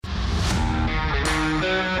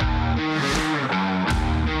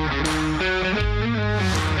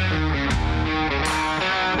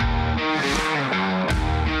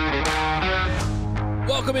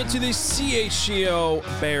Welcome into the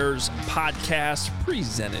CHGO Bears podcast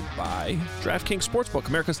presented by DraftKings Sportsbook,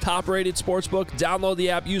 America's top-rated sportsbook. Download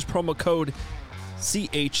the app, use promo code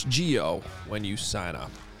CHGO when you sign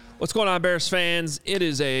up. What's going on, Bears fans? It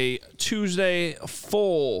is a Tuesday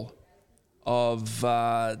full of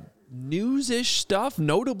news-ish stuff,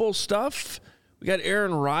 notable stuff. We got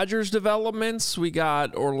Aaron Rodgers developments. We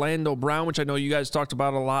got Orlando Brown, which I know you guys talked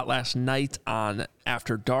about a lot last night on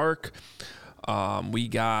After Dark. We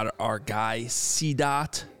got our guy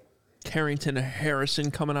C-Dot, Carrington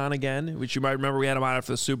Harrison, coming on again, which you might remember we had him on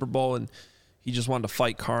after the Super Bowl, and he just wanted to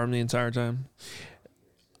fight Carm the entire time.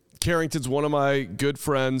 Carrington's one of my good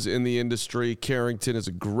friends in the industry. Carrington is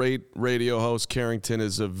a great radio host. Carrington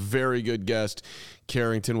is a very good guest.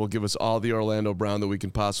 Carrington will give us all the Orlando Brown that we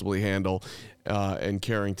can possibly handle. And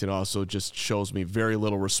Carrington also just shows me very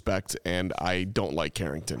little respect, and I don't like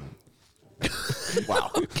Carrington. Wow.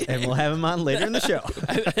 Okay. And we'll have him on later in the show.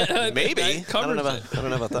 Maybe. I don't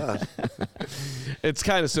know about that. It's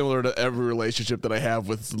kind of similar to every relationship that I have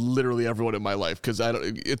with literally everyone in my life, because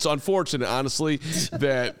it's unfortunate, honestly,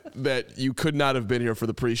 that you could not have been here for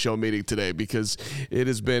the pre-show meeting today, because it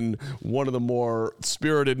has been one of the more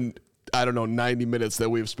spirited, 90 minutes that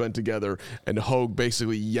we've spent together, and Hogue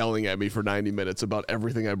basically yelling at me for 90 minutes about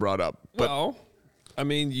everything I brought up. But, well, I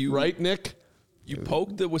mean, you... Right, Nick? You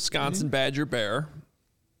poked the Wisconsin Badger bear.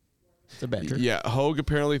 It's a Badger. Yeah, Hogue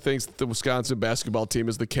apparently thinks that the Wisconsin basketball team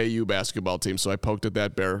is the KU basketball team, so I poked at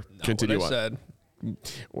that bear. Continue what I on. said.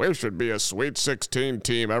 We should be a Sweet 16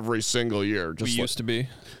 team every single year. We used to be.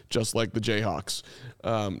 Just like the Jayhawks.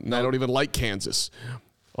 And I don't even like Kansas,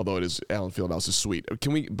 although it is Allen Fieldhouse is sweet.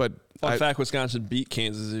 Fun fact, Wisconsin beat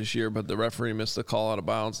Kansas this year, but the referee missed the call out of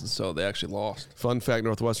bounds, and so they actually lost. Fun fact,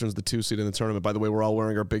 Northwestern's the 2 seed in the tournament. By the way, we're all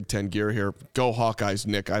wearing our Big Ten gear here. Go Hawkeyes,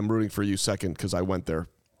 Nick. I'm rooting for you second because I went there.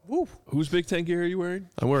 Woo. Whose Big Ten gear are you wearing?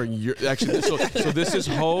 I'm wearing your actually. So this is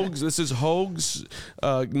Hogue's. This is Hogue's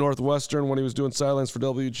Northwestern when he was doing sidelines for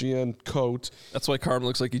WGN coat. That's why Carm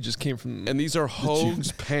looks like he just came from. And these are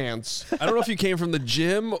Hogue's pants. I don't know if you came from the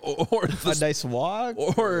gym or a nice walk,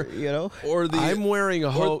 or the. I'm wearing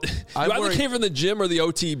a Hogue. You either came from the gym or the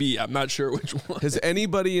OTB. I'm not sure which one. Has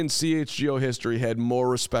anybody in CHGO history had more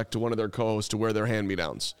respect to one of their co-hosts to wear their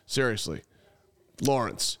hand-me-downs? Seriously.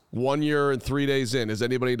 Lawrence, 1 year and 3 days in. Has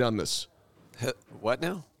anybody done this? What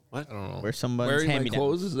now? What? I don't know. Where somebody's wearing my hand-me-down.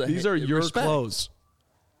 clothes is These are your respect. clothes.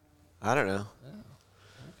 I don't know.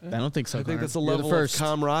 I don't think so. I think that's a You're level of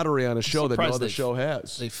camaraderie on a show that no other show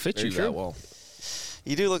has. They fit Very you true. that well.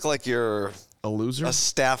 You do look like you're A loser? a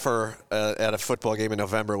staffer at a football game in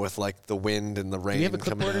November with like the wind and the rain. Do you have a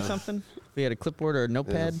coming clipboard or down. something? If we had a clipboard or a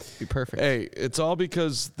notepad, it'd be perfect. Hey, it's all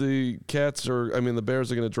because the Bears are going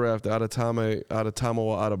to draft Adetomo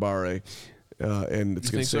Adebawore, and it's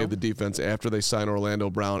going to save the defense after they sign Orlando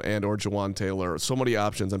Brown and or Jawan Taylor. So many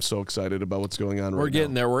options. I'm so excited about what's going on right now. We're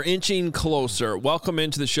getting there. We're inching closer. Welcome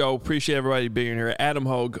into the show. Appreciate everybody being here. Adam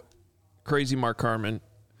Hogue, Crazy Mark Carman,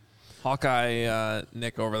 Hawkeye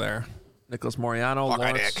Nick over there, Nicholas Moriano,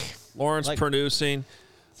 Hawkeye Lawrence Nick. producing.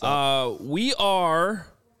 We are,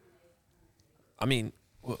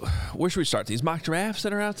 where should we start? These mock drafts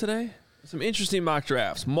that are out today? Some interesting mock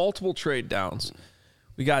drafts, multiple trade downs.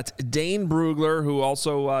 We got Dane Brugler, who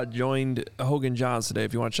also joined Hogan Johns today,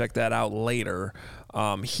 if you want to check that out later.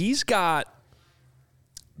 He's got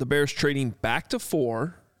the Bears trading back to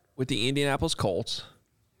 4 with the Indianapolis Colts,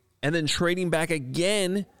 and then trading back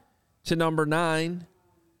again to number 9,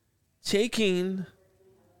 taking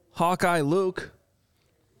Hawkeye Lucas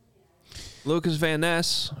Van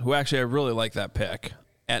Ness, who actually I really like that pick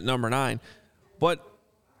at number 9. But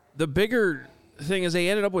the bigger thing is they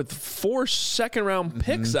ended up with 4 second-round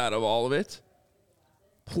picks out of all of it,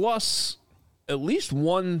 plus at least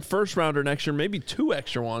 1 first-rounder next year, maybe 2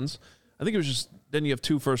 extra ones. I think it was just then you have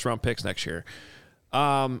 2 first-round picks next year,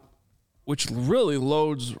 which really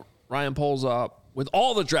loads Ryan Poles up with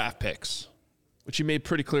all the draft picks, which he made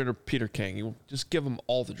pretty clear to Peter King. You just give him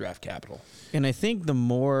all the draft capital. And I think the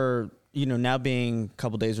more, now being a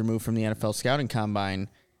couple days removed from the NFL scouting combine,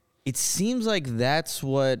 it seems like that's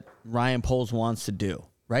what Ryan Poles wants to do,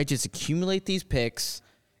 right? Just accumulate these picks,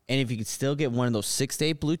 and if you could still get one of those 6 to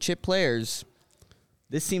 8 blue chip players,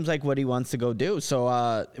 this seems like what he wants to go do.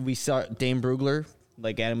 So we saw Dane Brugler,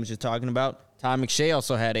 like Adam was just talking about. Tom McShay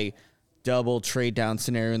also had a double trade down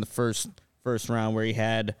scenario in the first round where he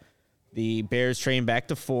had the Bears trading back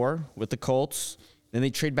to 4 with the Colts. Then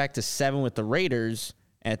they trade back to 7 with the Raiders.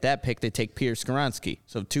 And at that pick, they take Peter Skoronski.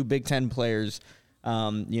 So 2 Big Ten players,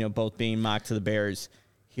 both being mocked to the Bears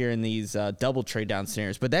here in these double trade down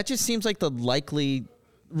scenarios. But that just seems like the likely,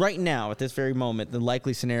 right now at this very moment, the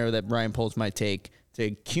likely scenario that Ryan Poles might take to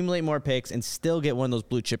accumulate more picks and still get one of those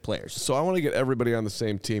blue chip players. So I want to get everybody on the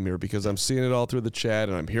same team here because I'm seeing it all through the chat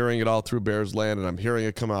and I'm hearing it all through Bears land and I'm hearing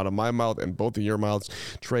it come out of my mouth and both of your mouths.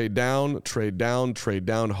 Trade down, trade down, trade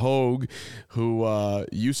down. Hogue, who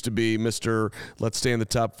used to be Mr. Let's stay in the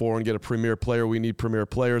top 4 and get a premier player. We need premier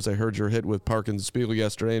players. I heard your hit with Parkins and Spiegel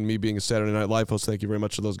yesterday and me being a Saturday Night Live host. Thank you very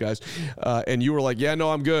much to those guys. And you were like, yeah,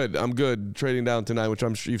 no, I'm good. I'm good trading down tonight, which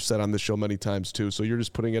I'm sure you've said on this show many times too. So you're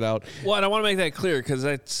just putting it out. Well, and I want to make that clear because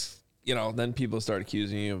that's, then people start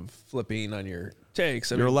accusing you of flipping on your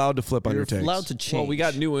takes. You're allowed to flip on your takes. You're allowed to change. Well, we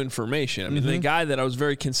got new information. I mean, the guy that I was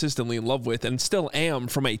very consistently in love with and still am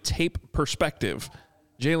from a tape perspective,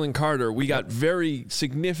 Jalen Carter, we got very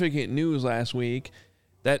significant news last week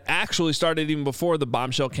that actually started even before the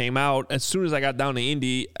bombshell came out. As soon as I got down to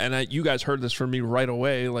Indy, and you guys heard this from me right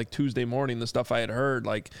away, like Tuesday morning, the stuff I had heard,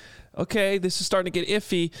 like, okay, this is starting to get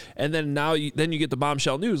iffy. And then now you get the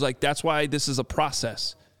bombshell news. Like, that's why this is a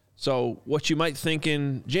process. So what you might think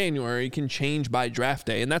in January can change by draft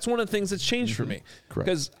day. And that's one of the things that's changed for me.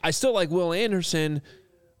 Because I still like Will Anderson,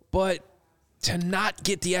 but to not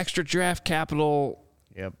get the extra draft capital,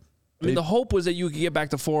 Yep. I mean, the hope was that you could get back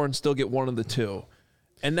to 4 and still get one of the 2.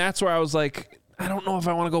 And that's where I was like, I don't know if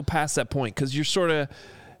I want to go past that point because you're sort of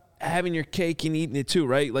having your cake and eating it too,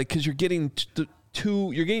 right? Like, because you're getting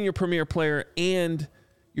you're getting your premier player and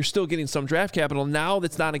you're still getting some draft capital. Now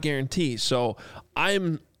that's not a guarantee. So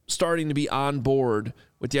I'm starting to be on board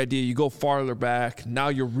with the idea you go farther back. Now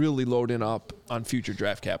you're really loading up on future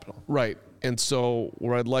draft capital. Right. And so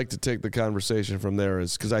where I'd like to take the conversation from there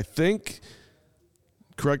is because I think,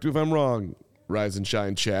 correct me if I'm wrong, Rise and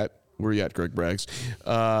Shine chat, where you at, Greg Braggs?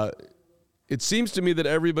 It seems to me that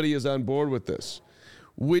everybody is on board with this,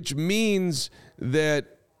 which means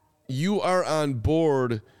that you are on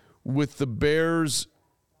board with the Bears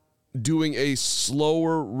doing a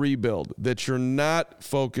slower rebuild, that you're not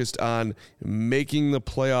focused on making the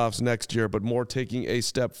playoffs next year, but more taking a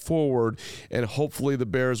step forward, and hopefully the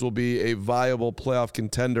Bears will be a viable playoff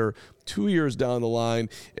contender 2 years down the line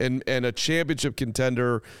and a championship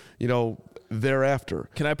contender, thereafter.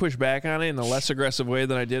 Can I push back on it in a less aggressive way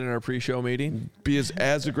than I did in our pre-show meeting? Be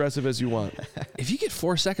as aggressive as you want. If you get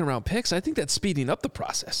 4 second-round picks, I think that's speeding up the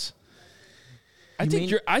process. I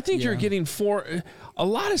think you're getting 4. A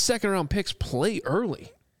lot of second-round picks play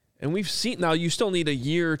early, and we've seen now. You still need a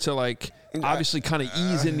year to obviously kind of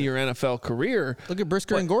ease into your NFL career. Look at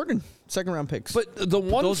Brisker and Gordon, second-round picks. But the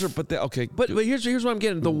one, okay. But here's what I'm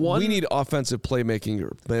getting. The one we need offensive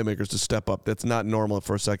playmakers to step up. That's not normal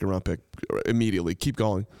for a second-round pick immediately. Keep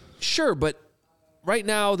going. Sure, but right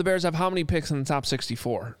now the Bears have how many picks in the top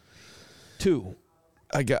 64? 2.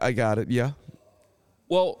 I got it. Yeah.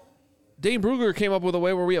 Well, Dane Brugler came up with a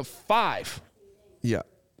way where we have 5. Yeah.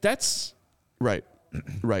 That's right.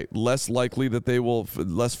 Right. Less likely that they will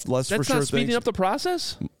less that's for sure. Not speeding up the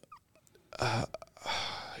process.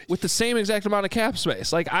 With the same exact amount of cap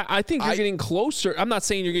space. Like I think you're getting closer. I'm not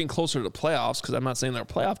saying you're getting closer to the playoffs because I'm not saying they're a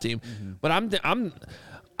playoff team, but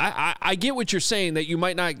I get what you're saying that you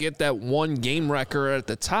might not get that one game wrecker at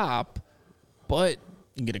the top, but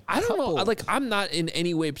You get I don't know. Like, I'm not in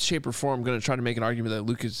any way, shape, or form going to try to make an argument that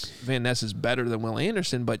Lucas Van Ness is better than Will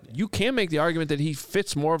Anderson, but you can make the argument that he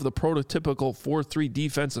fits more of the prototypical 4-3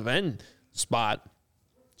 defensive end spot.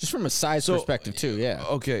 Just from a size perspective, too, yeah.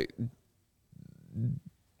 Okay.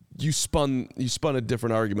 You spun a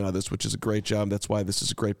different argument on this, which is a great job. That's why this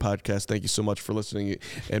is a great podcast. Thank you so much for listening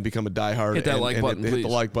and become a diehard. Hit that like button, hit the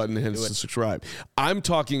like button and subscribe. I'm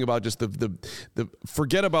talking about just the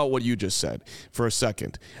forget about what you just said for a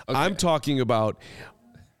second. Okay. I'm talking about,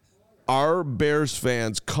 are Bears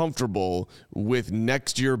fans comfortable with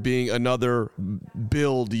next year being another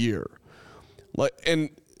build year?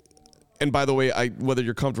 And by the way, whether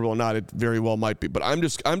you're comfortable or not, it very well might be. But I'm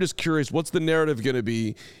just curious, what's the narrative going to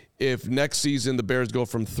be if next season the Bears go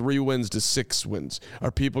from 3 wins to 6 wins?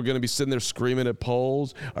 Are people going to be sitting there screaming at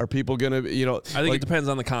polls? Are people going to, I think it depends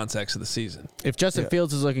on the context of the season. If Justin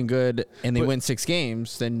Fields is looking good and they win 6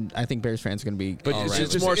 games, then I think Bears fans are going to be all right.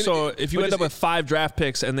 It's more so if you end up with 5 draft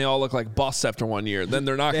picks and they all look like busts after 1 year, then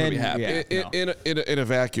they're not going to be happy. In a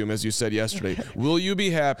vacuum, as you said yesterday, will you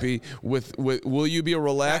be happy with will you be a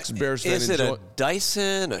relaxed Bears fan? Is it a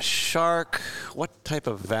Dyson, a Shark? What type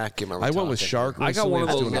of vacuum are we talking? I went with Shark. I got one of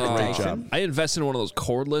those. Great job. I invested in one of those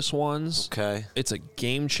cordless ones. Okay. It's a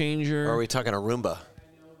game changer. Or are we talking a Roomba?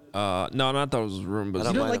 No, not those Roombas.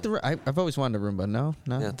 You don't like I've always wanted a Roomba. No.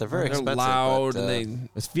 Yeah, they're very expensive. They're loud, but, and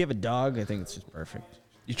if you have a dog, I think it's just perfect.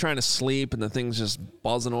 You're trying to sleep, and the thing's just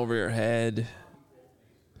buzzing over your head.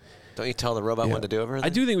 Don't you tell the robot when to do everything? I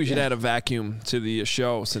do think we should add a vacuum to the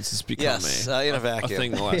show since it's become in a vacuum.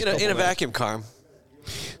 thing the last in a vacuum, Carm.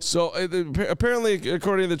 So apparently,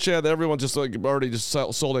 according to the chat, everyone just already just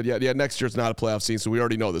sold it. Yeah, next year's not a playoff season, so we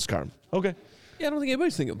already know this, Carm. Okay. Yeah, I don't think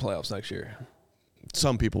anybody's thinking playoffs next year.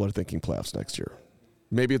 Some people are thinking playoffs next year.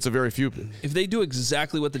 Maybe it's a very few. If they do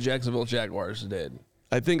exactly what the Jacksonville Jaguars did,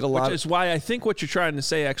 I think a lot. Which is why I think what you're trying to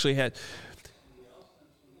say actually had.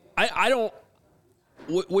 I don't.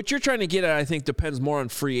 What you're trying to get at, I think, depends more on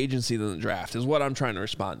free agency than the draft, is what I'm trying to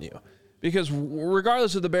respond to you. Because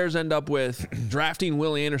regardless if the Bears end up with drafting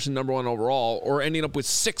Willie Anderson #1 overall or ending up with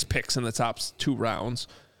 6 picks in the top 2 rounds,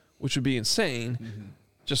 which would be insane,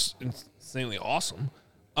 just insanely awesome.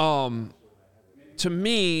 To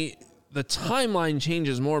me, the timeline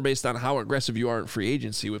changes more based on how aggressive you are in free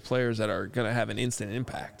agency with players that are going to have an instant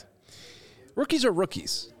impact. Rookies are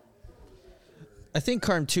rookies. I think,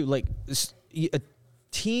 Carm, too, like a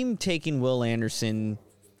team taking Will Anderson,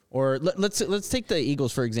 or let's take the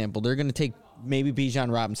Eagles, for example. They're going to take maybe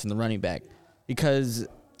Bijan Robinson, the running back, because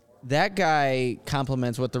that guy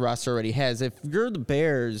complements what the roster already has. If you're the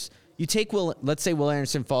Bears, you take let's say Will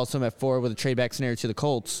Anderson falls to him at 4 with a trade back scenario to the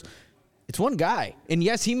Colts. It's one guy. And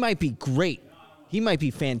yes, he might be great. He might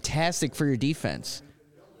be fantastic for your defense.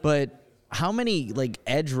 But how many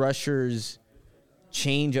edge rushers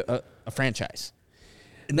change a franchise?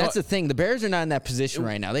 And that's the thing. The Bears are not in that position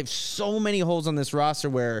right now. They have so many holes on this roster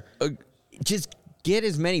where just get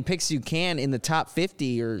as many picks as you can in the top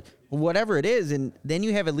 50 or whatever it is, and then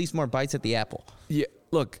you have at least more bites at the apple. Yeah,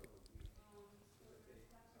 look,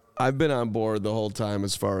 I've been on board the whole time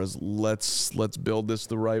as far as let's build this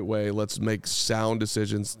the right way. Let's make sound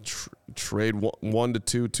decisions. Trade 1 to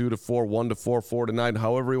 2, 2 to 4, 1 to 4, 4 to 9.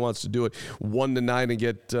 However he wants to do it, 1 to 9 and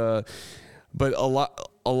get. But a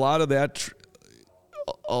lot of that.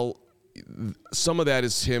 Some of that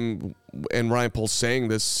is him and Ryan Poles saying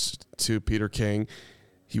this to Peter King.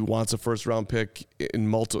 He wants a first-round pick in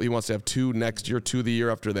multiple. He wants to have 2 next year, 2 the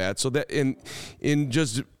year after that. So that in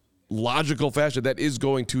just logical fashion, that is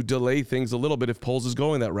going to delay things a little bit if Poles is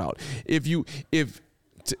going that route. If you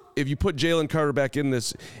put Jalen Carter back in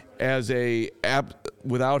this as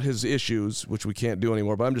without his issues, which we can't do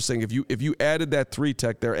anymore, but I'm just saying if you added that 3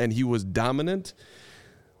 tech there and he was dominant,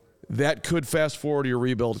 that could fast forward your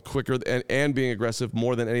rebuild quicker and being aggressive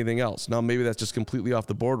more than anything else. Now, maybe that's just completely off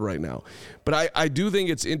the board right now. But I do think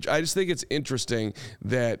I just think it's interesting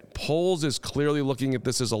that Poles is clearly looking at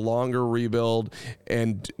this as a longer rebuild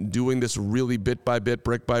and doing this really bit by bit,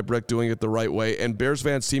 brick by brick, doing it the right way. And Bears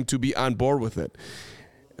fans seem to be on board with it.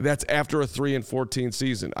 That's after a 3-14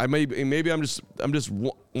 season. Maybe I'm just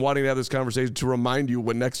wanting to have this conversation to remind you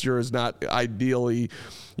when next year is not ideally,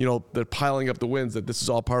 they're piling up the wins, that this is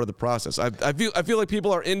all part of the process. I feel like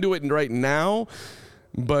people are into it right now,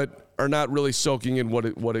 but are not really soaking in what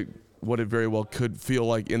it very well could feel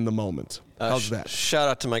like in the moment. How's that? Shout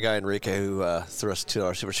out to my guy Enrique who threw us a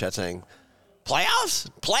 $2 super chat saying,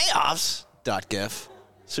 playoffs. .gif.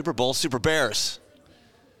 Super Bowl, Super Bears.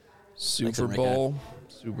 Super Bowl.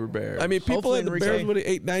 Super Bears. I mean, people had the Bears winning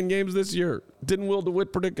 8-9 games this year. Didn't Will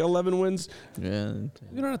DeWitt predict 11 wins? Yeah. You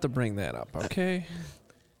don't have to bring that up, okay?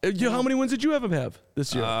 How many wins did you have him have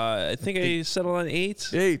this year? I think I settled on 8.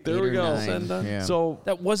 8. There we go. Yeah. So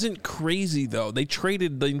that wasn't crazy though. They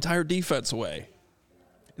traded the entire defense away.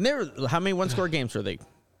 And how many one-score games were they?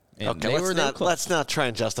 And okay, let's not try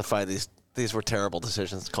and justify these. These were terrible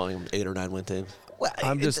decisions, calling them 8 or 9 win teams. Well,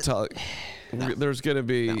 I'm just telling. There's going to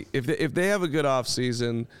be if they have a good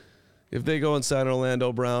offseason, if they go and sign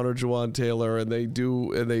Orlando Brown or Juwan Taylor, and they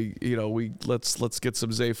let's get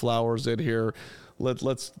some Zay Flowers in here.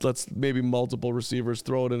 Let's maybe multiple receivers,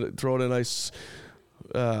 throw in a nice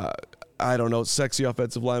I don't know, sexy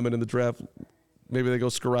offensive lineman in the draft. Maybe they go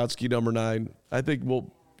Skoronski #9. I think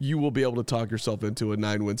you will be able to talk yourself into a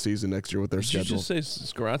 9-win season next year with their schedule. Did you just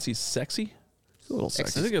say Skoronski's sexy? A little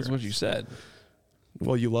sexy. I think that's what you said.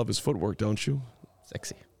 Well, you love his footwork, don't you?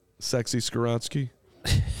 Sexy Skoronski.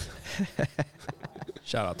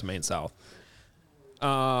 Shout out to Maine South. We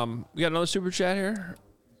got another super chat here.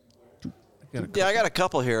 I got a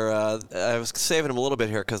couple here. I was saving them a little bit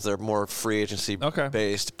here because they're more free agency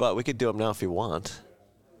based, but we could do them now if you want.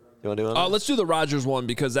 You want to do them? Let's do the Rodgers one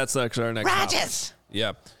because that's actually our next. Rodgers.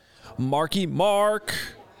 Yeah, Marky Mark.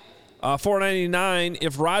 $4.99.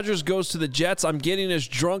 If Rodgers goes to the Jets, I'm getting as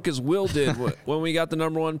drunk as Will did when we got the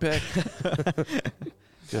 #1 pick.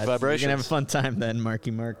 Good vibrations. You're gonna have a fun time then, Marky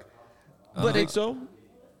Mark. But think so?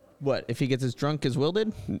 What if he gets as drunk as Will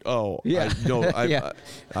did? Oh, yeah.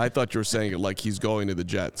 I thought you were saying it like he's going to the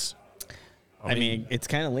Jets. I mean, it's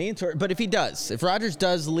kind of leaning toward. But if Rodgers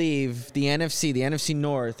does leave the NFC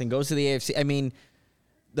North, and goes to the AFC, I mean,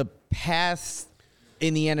 the path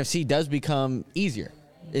in the NFC does become easier.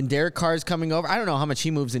 And Derek Carr's coming over. I don't know how much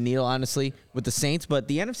he moves the needle, honestly, with the Saints, but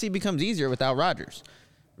the NFC becomes easier without Rodgers,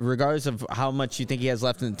 regardless of how much you think he has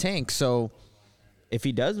left in the tank. So if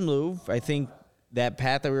he does move, I think that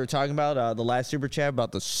path that we were talking about, the last Super Chat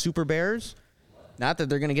about the Super Bears, not that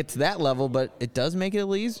they're going to get to that level, but it does make it a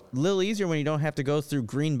little easier when you don't have to go through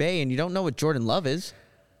Green Bay and you don't know what Jordan Love is.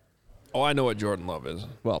 Oh, I know what Jordan Love is.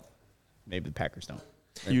 Well, maybe the Packers don't.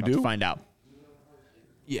 You do? Find out.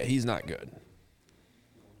 Yeah, he's not good.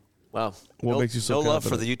 Wow. What makes you so no love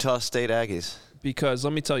confident? for the Utah State Aggies. Because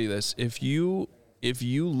let me tell you this: if you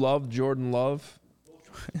love Jordan Love,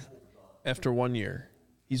 after 1 year,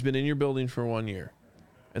 he's been in your building for 1 year,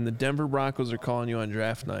 and the Denver Broncos are calling you on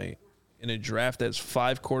draft night in a draft that's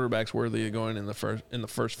 5 quarterbacks worthy of going in the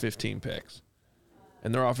first 15 picks,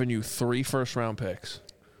 and they're offering you 3 first-round picks,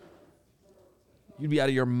 you'd be out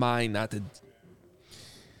of your mind not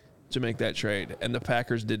to make that trade. And the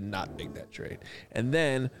Packers did not make that trade. And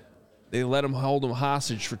then they let him hold him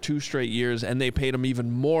hostage for 2 straight years, and they paid him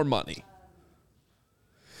even more money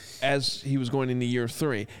as he was going into year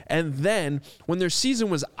 3. And then when their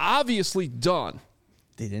season was obviously done,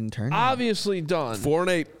 they didn't turn. Obviously done.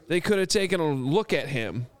 4-8. They could have taken a look at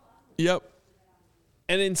him. Yep.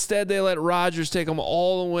 And instead they let Rodgers take them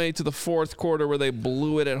all the way to the 4th quarter where they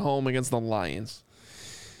blew it at home against the Lions.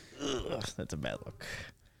 Ugh, that's a bad look.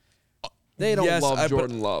 They don't love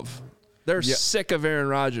Jordan Love. They're sick of Aaron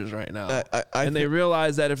Rodgers right now. And they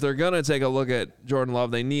realize that if they're going to take a look at Jordan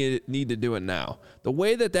Love, they need to do it now. The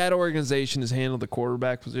way that organization has handled the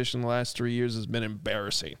quarterback position the last 3 years has been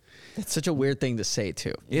embarrassing. That's such a weird thing to say,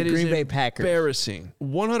 too. It Green is Bay Packers. Embarrassing.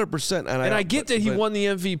 100%. And I get that he won the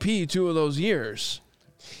MVP 2 of those years.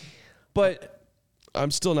 But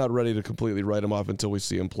I'm still not ready to completely write him off until we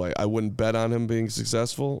see him play. I wouldn't bet on him being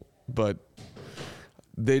successful, but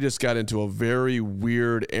they just got into a very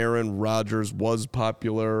weird Aaron Rodgers was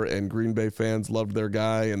popular and Green Bay fans loved their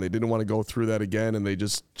guy and they didn't want to go through that again, and they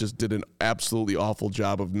just did an absolutely awful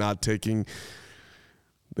job of not taking.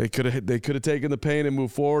 They could have taken the pain and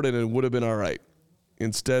moved forward, and it would have been all right.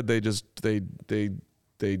 Instead, they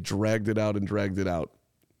dragged it out,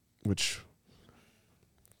 which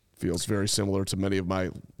feels very similar to many of my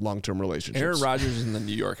long-term relationships. Aaron Rodgers in the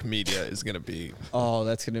New York media is going to be. Oh,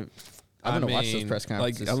 that's going to. I'm going to watch those press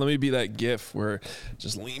conferences. Like, let me be that GIF where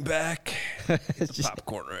just lean back, get the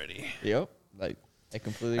popcorn ready. Yep. Like, I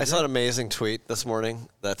completely agree. I saw an amazing tweet this morning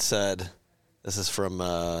that said, this is from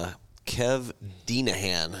Kev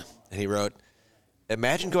Dinahan, and he wrote,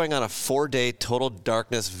 "Imagine going on a 4-day total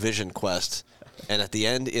darkness vision quest, and at the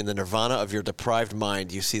end, in the nirvana of your deprived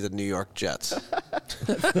mind, you see the New York Jets."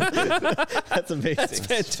 That's amazing.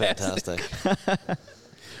 That's fantastic.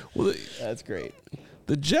 Well, that's great.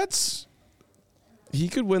 The Jets, he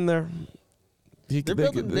could win there.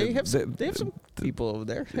 They have some people over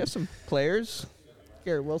there. They have some players.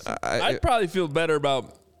 Garrett Wilson. I'd probably feel better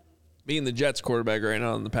about being the Jets quarterback right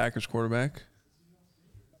now than the Packers quarterback.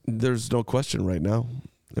 There's no question right now.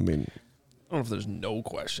 I mean, I don't know if there's no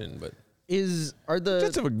question, but the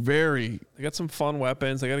Jets have they got some fun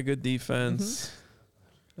weapons. They got a good defense.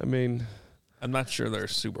 I mean, I'm not sure they're a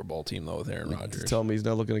Super Bowl team though with Aaron Rodgers. Tell me he's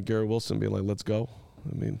not looking at Garrett Wilson being like, "Let's go."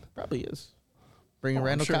 I mean, probably is. Bringing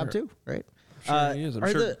Randall Cobb too, right? I'm sure he is.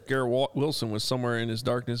 I'm sure Garrett Wilson was somewhere in his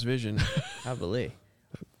darkness vision. Probably.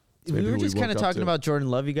 We were just kind of talking about Jordan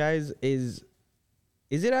Love, you guys. Is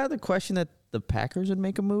it out of the question that the Packers would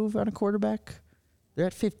make a move on a quarterback? They're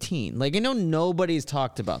at 15. Like, I know nobody's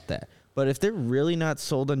talked about that, but if they're really not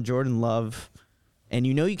sold on Jordan Love, and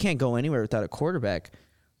you know you can't go anywhere without a quarterback,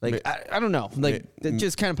 like, I don't know. Like, it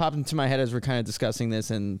just kind of popped into my head as we're kind of discussing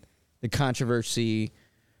this and the controversy.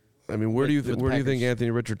 I mean, where do you think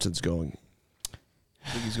Anthony Richardson's going? I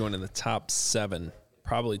think he's going in the top 7,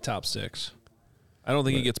 probably top 6. I don't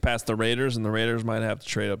think he gets past the Raiders, and the Raiders might have to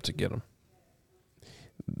trade up to get him.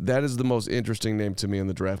 That is the most interesting name to me in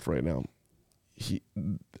the draft right now.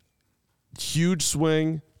 Huge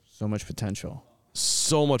swing. So much potential.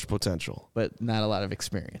 But not a lot of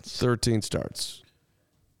experience. 13 starts.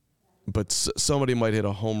 But somebody might hit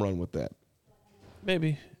a home run with that.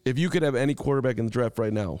 Maybe. If you could have any quarterback in the draft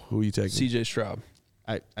right now, who are you taking? C.J. Stroud.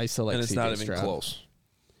 I still like C.J. Stroud. And it's not even close.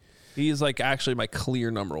 He's like actually my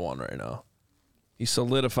clear number 1 right now. He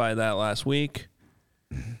solidified that last week.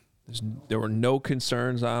 There were no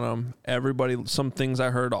concerns on him. Some things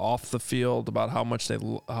I heard off the field about how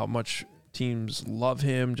much teams love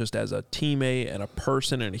him just as a teammate and a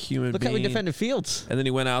person and a human being. Look how he defended Fields. And then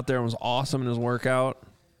he went out there and was awesome in his workout.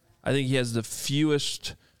 I think he has the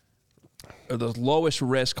lowest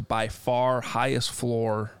risk by far, highest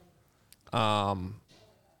floor.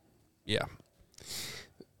 Yeah.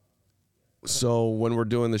 So when we're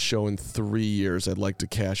doing the show in 3 years, I'd like to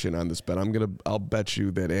cash in on this bet. I'll bet you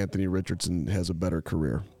that Anthony Richardson has a better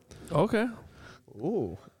career. Okay.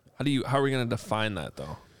 Ooh. How are we going to define that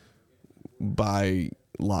though? By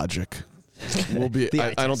logic.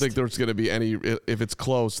 I don't think there's going to be any. If it's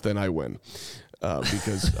close, then I win.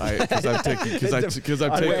 Because I'm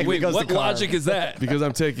taking. Wait, what logic is that? Because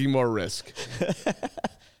I'm taking more risk.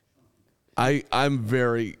 I'm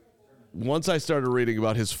very. Once I started reading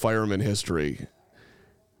about his fireman history,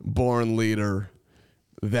 born leader,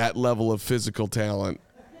 that level of physical talent,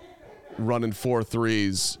 running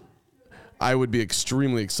 4.3s, I would be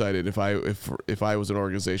extremely excited if I was an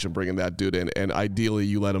organization bringing that dude in, and ideally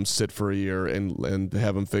you let him sit for a year and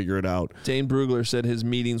have him figure it out. Dane Brugler said his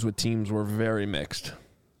meetings with teams were very mixed.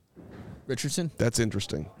 Richardson? That's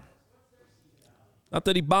interesting. Not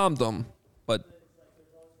that he bombed them, but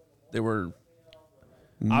they were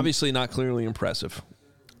obviously not clearly impressive.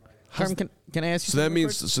 Carm, can I ask you?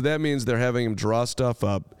 So that means they're having him draw stuff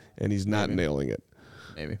up, and he's not nailing it.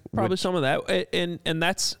 Maybe. Probably some of that, and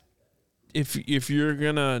that's if you're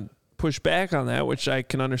gonna push back on that, which I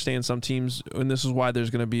can understand some teams, and this is why there's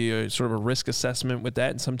going to be a sort of a risk assessment with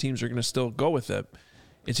that, and some teams are going to still go with it.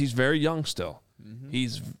 He's very young still. Mm-hmm.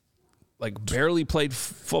 He's like barely played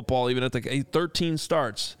football even at 13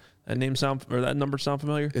 starts. That number sound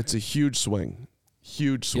familiar? It's a huge swing.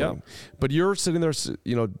 Huge swing. Yep. But you're sitting there,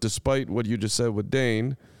 despite what you just said with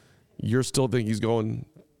Dane, you're still thinking he's going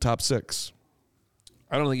top 6.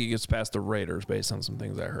 I don't think he gets past the Raiders based on some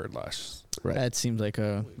things I heard last. Right. That seems like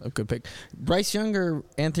a good pick. Bryce Young or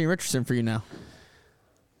Anthony Richardson for you now?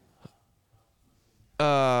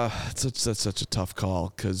 That's such a tough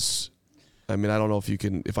call because, I mean, I don't know if you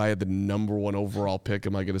can. If I had the number 1 overall pick,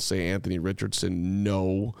 am I going to say Anthony Richardson?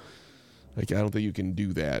 No. I don't think you can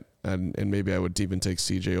do that, and maybe I would even take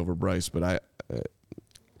CJ over Bryce, but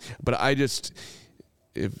I just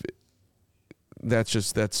if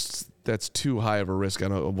that's too high of a risk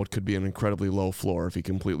on what could be an incredibly low floor if he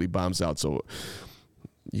completely bombs out. So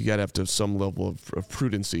you got to have some level of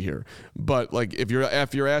prudency here. But if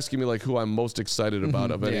you're asking me who I'm most excited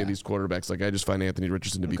about of any of these quarterbacks, I just find Anthony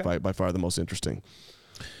Richardson to be by far the most interesting.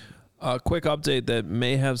 A quick update that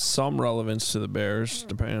may have some relevance to the Bears,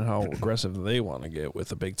 depending on how aggressive they want to get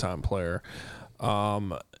with a big-time player.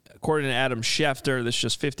 According to Adam Schefter, this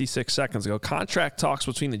just 56 seconds ago, contract talks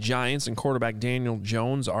between the Giants and quarterback Daniel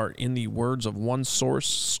Jones are, in the words of one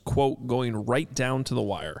source, quote, going right down to the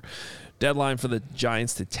wire. Deadline for the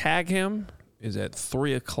Giants to tag him is at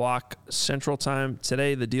 3 o'clock Central Time.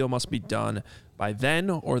 Today, the deal must be done by then,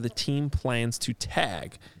 or the team plans to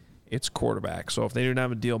tag its quarterback. So if they don't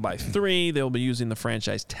have a deal by 3, they'll be using the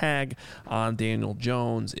franchise tag on Daniel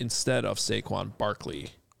Jones instead of Saquon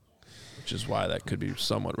Barkley, which is why that could be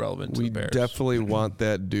somewhat relevant to the Bears. We definitely want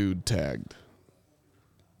that dude tagged.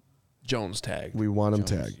 Jones tagged. We want him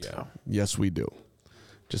tagged. Yeah. Yes, we do.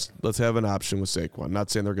 Just let's have an option with Saquon. Not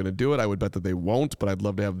saying they're going to do it. I would bet that they won't, but I'd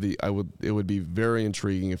love to have it would be very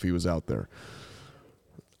intriguing if he was out there.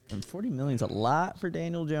 And $40 million is a lot for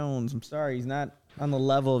Daniel Jones. I'm sorry, he's not on the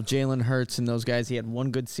level of Jalen Hurts and those guys. He had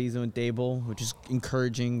one good season with Dable, which is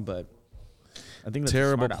encouraging, but I think that's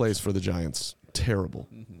terrible a smart place for the Giants. Terrible.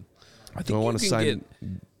 Mm-hmm. I think want to sign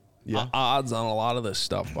get odds on a lot of this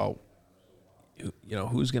stuff about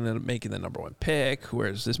who's going to make the number 1 pick,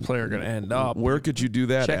 where's this player going to end up. Where could you do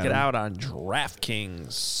that? Check Adam? it out on DraftKings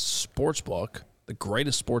Sportsbook, the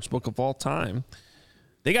greatest sportsbook of all time.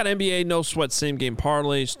 They got NBA no sweat same game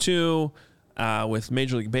parlays too, with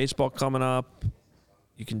Major League Baseball coming up.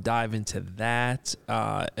 You can dive into that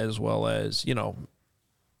as well as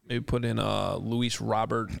maybe put in a Luis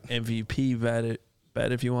Robert MVP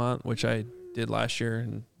bet if you want, which I did last year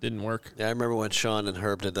and didn't work. Yeah, I remember when Sean and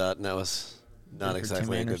Herb did that, and that was not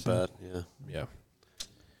exactly a good bet. Yeah.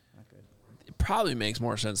 Not good. It probably makes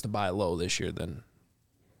more sense to buy low this year than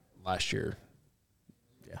last year.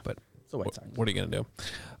 Yeah. But It's the White Sox. what are you going to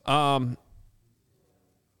do?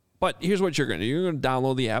 But here's what you're going to do. You're going to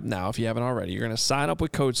download the app now if you haven't already. You're going to sign up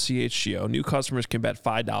with code CHGO. New customers can bet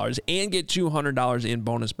 $5 and get $200 in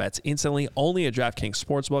bonus bets instantly only at DraftKings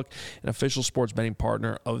Sportsbook, an official sports betting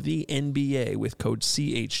partner of the NBA with code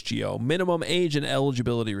CHGO. Minimum age and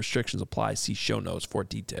eligibility restrictions apply. See show notes for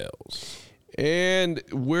details. And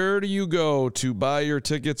where do you go to buy your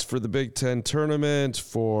tickets for the Big Ten tournament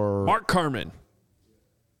for Mark Carman.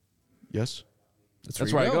 Yes?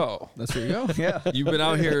 That's where I go. That's where you go. Yeah. You've been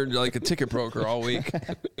out here like a ticket broker all week.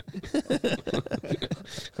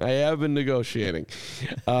 I have been negotiating.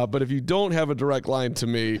 But if you don't have a direct line to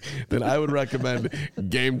me, then I would recommend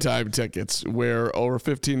Game Time Tickets, where over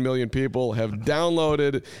 15 million people have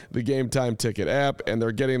downloaded the Game Time Ticket app, and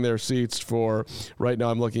they're getting their seats for, right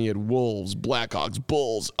now I'm looking at Wolves, Blackhawks,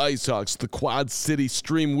 Bulls, Ice Hawks, the Quad City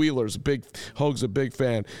Stream Wheelers. Hoag's a big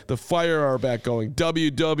fan. The Fire are back going.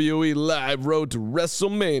 WWE Live Road to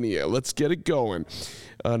WrestleMania. Let's get it going.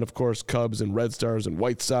 And, of course, Cubs and Red Stars and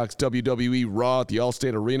White Sox, WWE Raw at the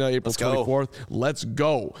Allstate Arena, April 24th. Let's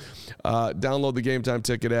go. Download the Game Time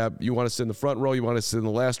Ticket app. You want to sit in the front row. You want to sit in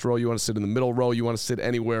the last row. You want to sit in the middle row. You want to sit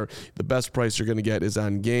anywhere. The best price you're going to get is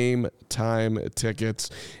on Game Time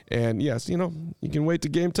Tickets. And, yes, you can wait to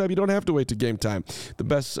Game Time. You don't have to wait to Game Time. The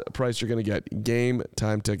best price you're going to get, Game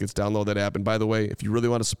Time Tickets. Download that app. And, by the way, if you really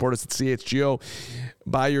want to support us at CHGO,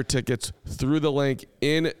 buy your tickets through the link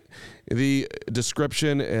in the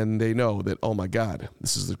description, and they know that, oh my God,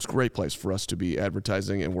 this is a great place for us to be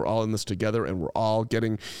advertising, and we're all in this together, and we're all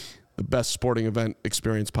getting the best sporting event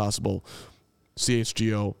experience possible.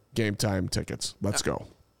 CHGO Game Time Tickets. Let's go.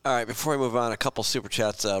 All right, before we move on, a couple super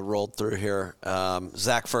chats rolled through here.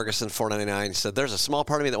 Zach Ferguson, $4.99, said, there's a small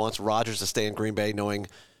part of me that wants Rodgers to stay in Green Bay knowing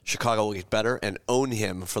Chicago will get better and own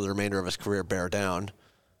him for the remainder of his career, bear down.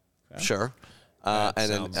 Okay. Sure.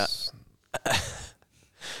 And then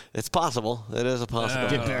it's possible. It is a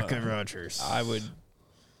possibility. Get back on Rodgers.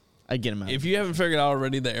 I'd get him out. If you haven't figured out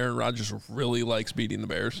already that Aaron Rodgers really likes beating the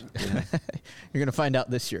Bears. You're going to find out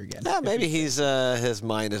this year again. Yeah, maybe his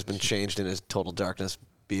mind has been changed in his total darkness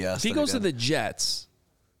BS. If he goes to the Jets,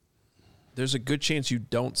 there's a good chance you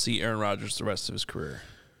don't see Aaron Rodgers the rest of his career.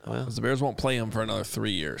 Because the Bears won't play him for another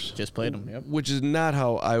 3 years. Just played him, yep. Which is not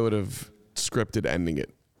how I would have scripted ending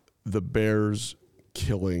it. The Bears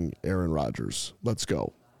killing Aaron Rodgers. Let's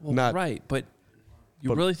go. Well, right, but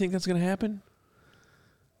you really think that's going to happen?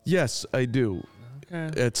 Yes, I do.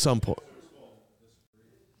 Okay. At some point.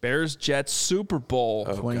 Bears Jets Super Bowl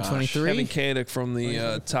 2023. Kevin Koenig from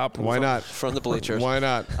the top. Why not? From the bleachers. Why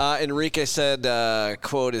not? Enrique said,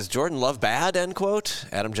 quote, is Jordan Love bad, end quote?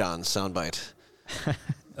 Adam Johns, soundbite.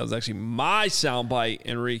 That was actually my soundbite,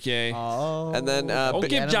 Enrique. Oh. And then don't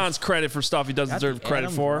give Johns credit for stuff he doesn't deserve credit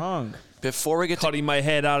for. Wrong. Before we get cutting my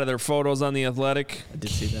head out of their photos on The Athletic. I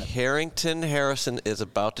did see that. Harrington Harrison is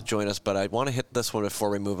about to join us, but I want to hit this one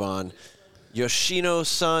before we move on. Yoshino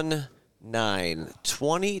Sun 9,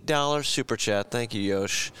 $20 super chat. Thank you,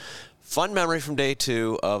 Yosh. Fun memory from day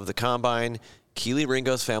 2 of the Combine. Keely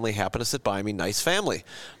Ringo's family happened to sit by me. Nice family.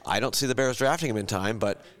 I don't see the Bears drafting him in time,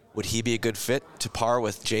 but would he be a good fit to par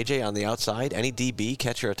with JJ on the outside? Any DB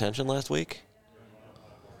catch your attention last week?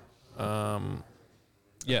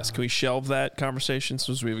 Yes. Can we shelve that conversation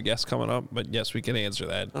since we have a guest coming up? But yes, we can answer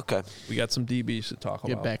that. Okay. We got some DBs to talk about.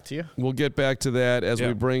 Get back to you. We'll get back to that as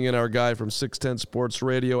we bring in our guy from 610 Sports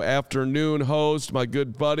Radio, afternoon host, my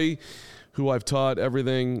good buddy, who I've taught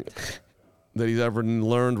everything that he's ever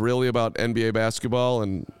learned really about NBA basketball.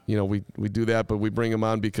 And, we do that, but we bring him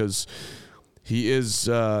on because he is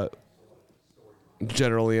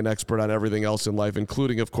generally an expert on everything else in life,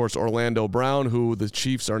 including, of course, Orlando Brown, who the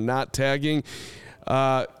Chiefs are not tagging.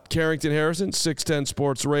 Carrington Harrison, 610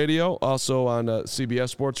 Sports Radio, also on CBS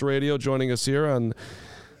Sports Radio, joining us here on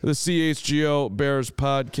the CHGO Bears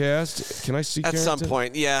podcast. Can I see At Carrington? some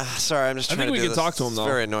point, yeah. Sorry, I'm just trying to do this. I think we can talk to him, though. It's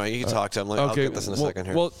very annoying. You can talk to him. I'll get this in a second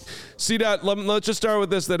here. Well, C-Dot, let's just start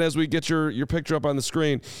with this then as we get your picture up on the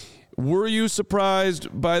screen. Were you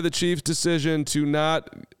surprised by the Chiefs' decision to not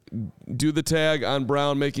do the tag on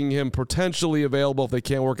Brown, making him potentially available if they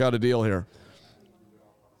can't work out a deal here?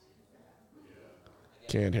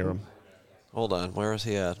 Can't hear him. Hold on. Where is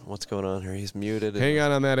he at? What's going on here? He's muted. Hang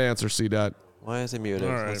on that answer, C-Dot. Why is he muted?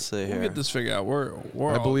 All right. Let's see here. We'll get this figured out.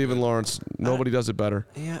 I believe in Lawrence. Nobody does it better.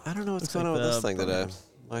 Yeah, I don't know what's going on with this thing today.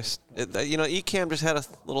 Ecamm just had a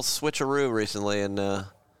little switcheroo recently, and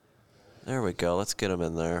there we go. Let's get him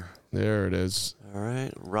in there. There it is. All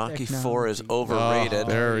right. Rocky 4 is overrated.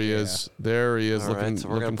 There he is. There he is, All right, so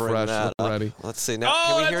we're looking gonna bring fresh, that looking up. ready. Let's see. Now,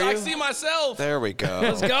 can we hear you? I see myself. There we go.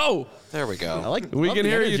 Let's go. There we go. We love can the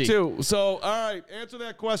hear energy. you too. So, all right, answer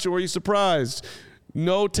that question. Were you surprised?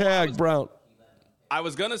 No tag, Brown. I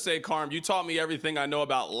was going to say, Carm, you taught me everything I know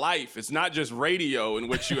about life. It's not just radio in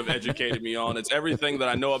which you have educated me on. It's everything that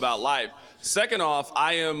I know about life. Second off,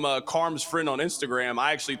 I am Carm's friend on Instagram.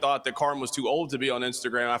 I actually thought that Carm was too old to be on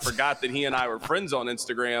Instagram. I forgot that he and I were friends on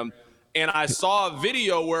Instagram. And I saw a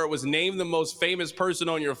video where it was named the most famous person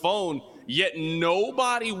on your phone, yet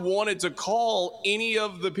nobody wanted to call any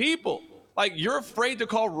of the people. Like, you're afraid to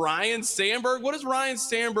call Ryan Sandberg? What is Ryan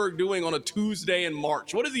Sandberg doing on a Tuesday in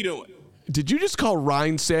March? What is he doing? Did you just call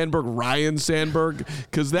Ryan Sandberg Ryan Sandberg?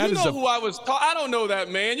 Because that you is know who I was I don't know that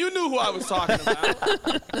man. You knew who I was talking about.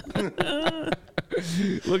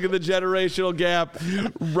 Look at the generational gap.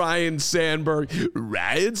 Ryan Sandberg,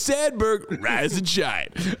 rise and shine.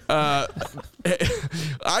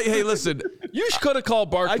 Hey, listen. You could have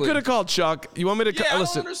called Barkley. I could have called Chuck. You want me to? I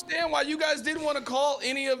listen. don't understand why you guys didn't want to call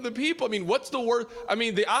any of the people. I mean, what's the word? I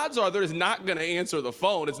mean, the odds are they're not going to answer the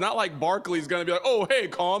phone. It's not like Barkley's going to be like, "Oh, hey,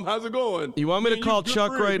 Calm, how's it going?" You want me to call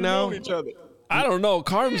Chuck right now? I don't know.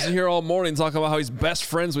 Carm's here all morning talking about how he's best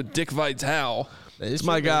friends with Dick Vitale. It's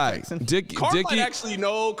my guy.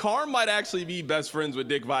 Carm might actually be best friends with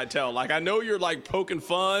Dick Vitale. Like, I know you're like poking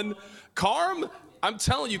fun. Carm, I'm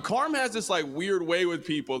telling you, Carm has this like weird way with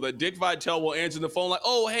people that Dick Vitale will answer the phone like,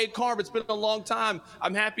 "Oh, hey, Carm, it's been a long time.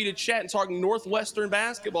 I'm happy to chat and talk Northwestern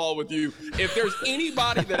basketball with you." If there's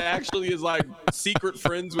anybody that actually is like secret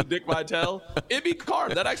friends with Dick Vitale, it'd be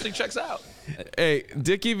Carm. That actually checks out. Hey,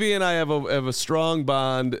 Dickie V and I have a strong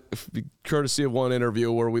bond, courtesy of one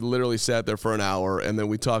interview where we literally sat there for an hour and then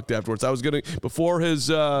we talked afterwards. I was before his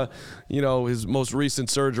his most recent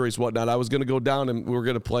surgeries, whatnot. I was gonna go down and we were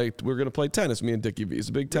gonna play tennis. Me and Dickie V. He's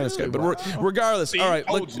a big tennis guy. But regardless, See, all right.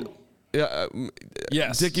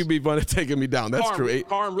 Yes. Dickie V wanted taking me down. That's true.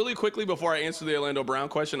 Carm, really quickly before I answer the Orlando Brown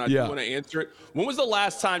question, I do want to answer it. When was the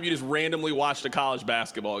last time you just randomly watched a college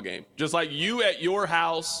basketball game? Just like you at your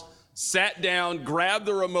house, sat down, grabbed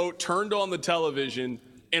the remote, turned on the television,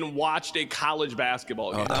 and watched a college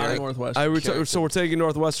basketball game. Northwestern. So we're taking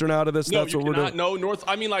Northwestern out of this? No, that's what we're doing? No,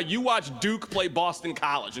 I mean, like, you watch Duke play Boston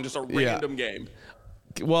College in just a random game.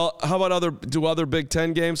 Well, how about do other Big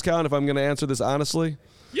Ten games count if I'm going to answer this honestly?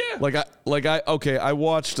 Yeah. I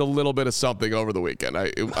watched a little bit of something over the weekend.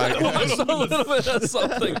 I watched a little bit of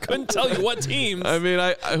something. Couldn't tell you what teams. I mean,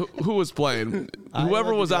 who was playing?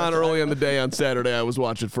 Whoever was on early in the day on Saturday, I was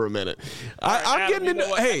watching for a minute. I'm getting into.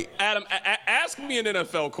 Hey, Adam, ask me an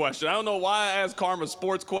NFL question. I don't know why I asked Carm a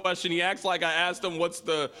sports question. He acts like I asked him what's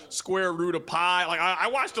the square root of pi. Like, I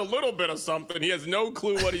watched a little bit of something. He has no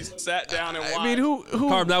clue what he sat down and watched. I mean, who?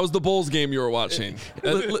 Carm, that was the Bulls game you were watching.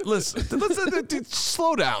 Listen,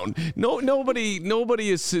 slow down. Nobody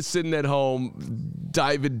is sitting at home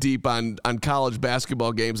diving deep on college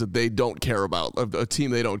basketball games that they don't care about, a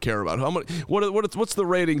team they don't care about. What's the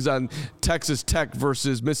ratings on Texas Tech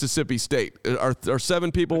versus Mississippi State? Are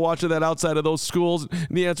 7 people watching that outside of those schools?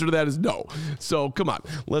 And the answer to that is no. So come on,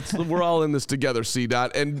 we're all in this together,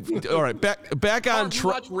 C-Dot. And all right, back on. You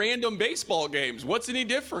watch random baseball games. What's any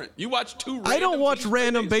different? You watch two. Random I don't watch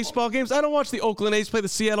random baseball games. I don't watch the Oakland A's play the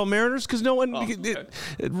Seattle Mariners because no one.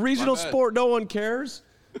 Regional sport, no one cares.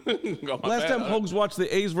 Last time Hogs watched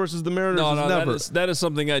the A's versus the Mariners was never. That is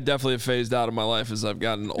something I definitely have phased out of my life as I've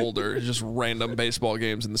gotten older. Just random baseball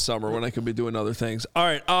games in the summer when I could be doing other things. All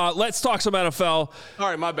right, let's talk some NFL. All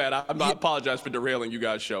right, my bad. I apologize for derailing you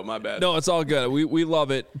guys' show. My bad. No, it's all good. We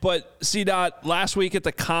love it. But C-Dot, last week at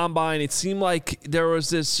the Combine, it seemed like there was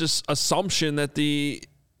this just assumption that the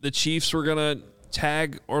Chiefs were going to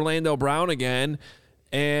tag Orlando Brown again,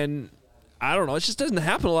 and I don't know. It just doesn't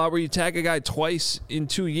happen a lot where you tag a guy twice in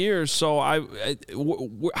 2 years. So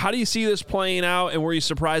how do you see this playing out, and were you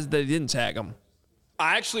surprised that they didn't tag him?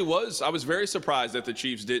 I actually was. I was very surprised that the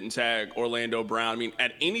Chiefs didn't tag Orlando Brown. I mean,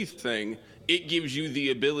 at anything, it gives you the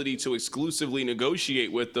ability to exclusively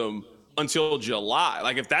negotiate with them until July.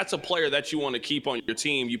 Like, if that's a player that you want to keep on your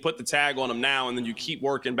team, you put the tag on him now and then you keep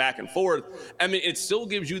working back and forth. I mean, it still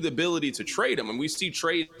gives you the ability to trade him. And we see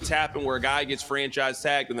trades happen where a guy gets franchise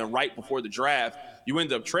tagged and then right before the draft, you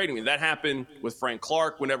end up trading him. That happened with Frank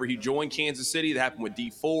Clark whenever he joined Kansas City. That happened with Dee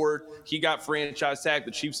Ford. He got franchise tagged.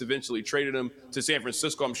 The Chiefs eventually traded him to San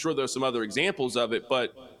Francisco. I'm sure there's some other examples of it,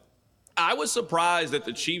 but I was surprised that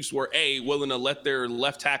the Chiefs were, willing to let their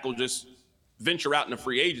left tackle just venture out into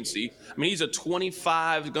free agency. I mean, he's a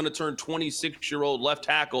 25, going to turn 26-year-old left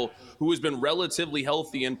tackle who has been relatively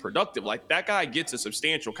healthy and productive. Like, that guy gets a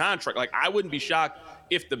substantial contract. Like, I wouldn't be shocked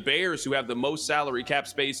if the Bears, who have the most salary cap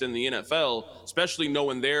space in the NFL, especially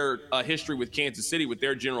knowing their history with Kansas City with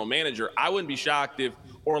their general manager, I wouldn't be shocked if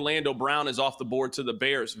Orlando Brown is off the board to the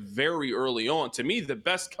Bears very early on. To me, the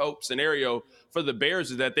best hope scenario for the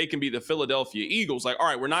Bears is that they can be the Philadelphia Eagles. Like, all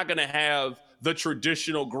right, we're not going to have the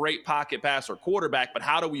traditional great pocket passer quarterback, but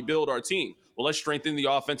how do we build our team? Well, let's strengthen the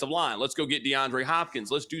offensive line. Let's go get DeAndre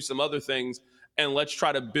Hopkins. Let's do some other things, and let's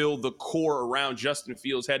try to build the core around Justin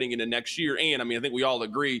Fields heading into next year. And, I mean, I think we all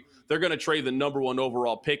agree they're going to trade the number 1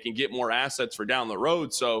 overall pick and get more assets for down the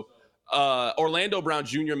road. So Orlando Brown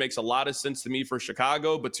Jr. makes a lot of sense to me for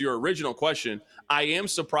Chicago, but to your original question, I am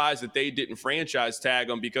surprised that they didn't franchise tag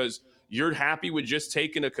him, because you're happy with just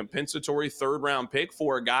taking a compensatory third-round pick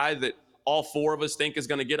for a guy that all four of us think is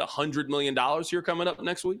going to get $100 million here coming up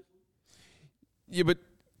next week? Yeah, but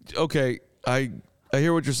okay, I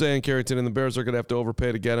hear what you're saying, Carrington, and the Bears are going to have to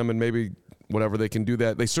overpay to get him, and maybe whatever they can do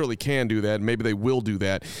that. They certainly can do that, and maybe they will do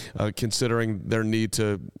that, considering their need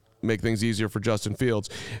to make things easier for Justin Fields.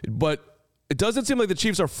 But it doesn't seem like the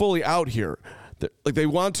Chiefs are fully out here. Like, they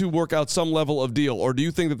want to work out some level of deal, or do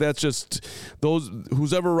you think that that's just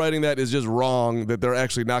who's ever writing that is just wrong, that they're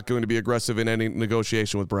actually not going to be aggressive in any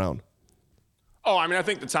negotiation with Brown? Oh, I mean, I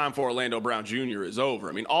think the time for Orlando Brown Jr. is over.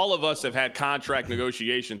 I mean, all of us have had contract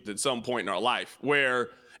negotiations at some point in our life where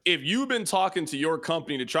if you've been talking to your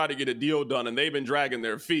company to try to get a deal done and they've been dragging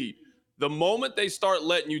their feet, the moment they start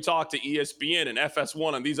letting you talk to ESPN and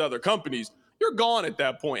FS1 and these other companies, you're gone at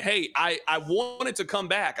that point. Hey, I wanted to come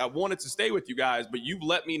back. I wanted to stay with you guys, but you've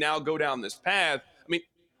let me now go down this path. I mean,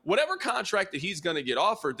 whatever contract that he's going to get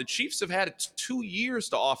offered, the Chiefs have had 2 years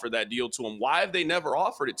to offer that deal to him. Why have they never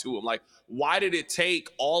offered it to him? Like, why did it take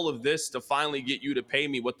all of this to finally get you to pay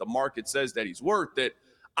me what the market says that he's worth? That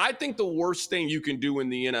I think the worst thing you can do in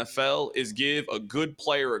the NFL is give a good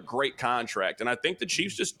player a great contract. And I think the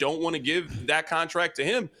Chiefs just don't want to give that contract to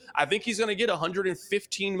him. I think he's going to get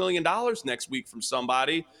 $115 million next week from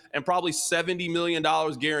somebody, and probably $70 million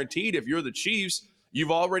guaranteed. If you're the Chiefs,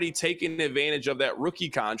 you've already taken advantage of that rookie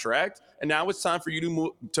contract, and now it's time for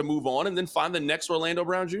you to move on and then find the next Orlando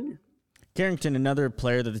Brown Jr. Carrington, another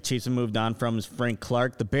player that the Chiefs have moved on from is Frank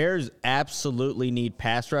Clark. The Bears absolutely need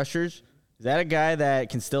pass rushers. Is that a guy that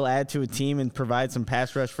can still add to a team and provide some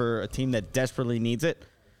pass rush for a team that desperately needs it?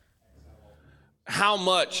 How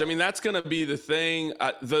much? I mean, that's going to be the thing.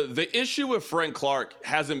 The issue with Frank Clark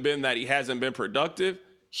hasn't been that he hasn't been productive.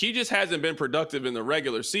 He just hasn't been productive in the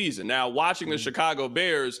regular season. Now, watching the Chicago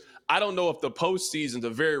Bears, I don't know if the postseason's a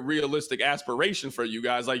very realistic aspiration for you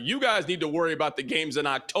guys. Like, you guys need to worry about the games in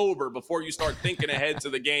October before you start thinking ahead to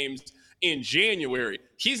the games in January.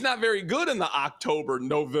 He's not very good in the October,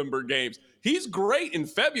 November games. He's great in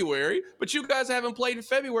February, but you guys haven't played in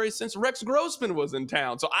February since Rex Grossman was in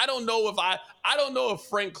town. So I don't know if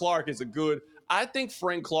Frank Clark is I think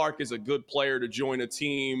Frank Clark is a good player to join a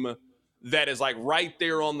team that is like right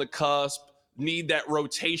there on the cusp, need that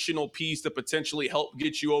rotational piece to potentially help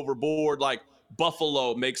get you overboard. Like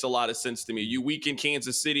Buffalo makes a lot of sense to me. You weaken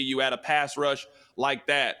Kansas City, you add a pass rush like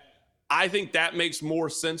that. I think that makes more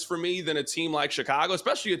sense for me than a team like Chicago,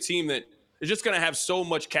 especially a team that is just going to have so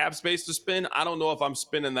much cap space to spend. I don't know if I'm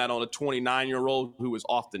spending that on a 29-year-old who is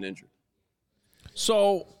often injured.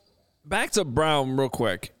 So back to Brown real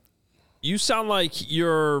quick. You sound like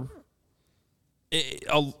there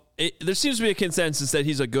seems to be a consensus that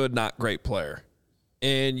he's a good, not great player.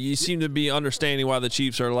 And you seem to be understanding why the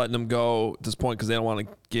Chiefs are letting him go at this point, because they don't want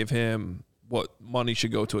to give him what money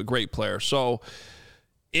should go to a great player. So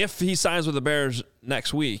if he signs with the Bears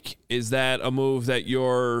next week, is that a move that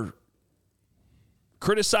you're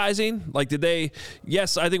criticizing? Like,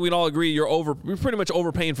 yes, I think we'd all agree you're pretty much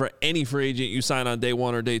overpaying for any free agent you sign on day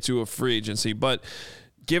one or day two of free agency. But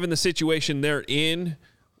given the situation they're in,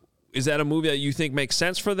 is that a move that you think makes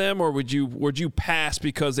sense for them, or would you pass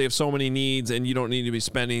because they have so many needs and you don't need to be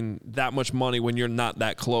spending that much money when you're not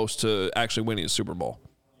that close to actually winning a Super Bowl?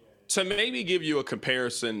 To maybe give you a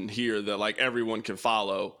comparison here that like everyone can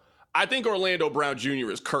follow, I think Orlando Brown Jr.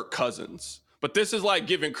 is Kirk Cousins. But this is like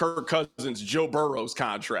giving Kirk Cousins Joe Burrow's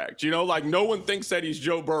contract. You know, like no one thinks that he's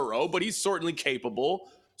Joe Burrow, but he's certainly capable.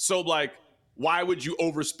 So like, why would you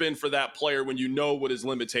overspend for that player when you know what his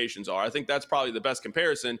limitations are? I think that's probably the best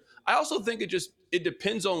comparison. I also think it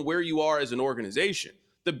depends on where you are as an organization.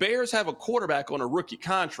 The Bears have a quarterback on a rookie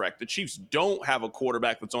contract. The Chiefs don't have a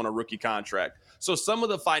quarterback that's on a rookie contract. So some of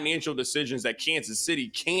the financial decisions that Kansas City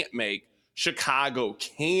can't make, Chicago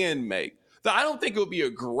can make. I don't think it would be a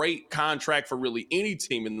great contract for really any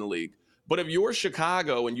team in the league. But if you're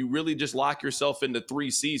Chicago and you really just lock yourself into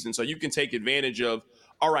 3 seasons so you can take advantage of,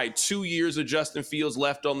 all right, 2 years of Justin Fields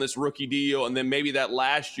left on this rookie deal, and then maybe that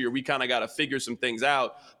last year we kind of got to figure some things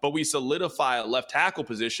out, but we solidify a left tackle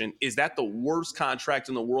position, is that the worst contract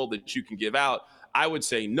in the world that you can give out? I would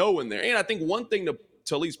say no in there. And I think one thing to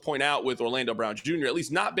at least point out with Orlando Brown Jr., at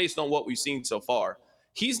least not based on what we've seen so far,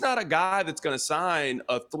 he's not a guy that's going to sign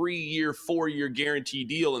a 3-year, 4-year guarantee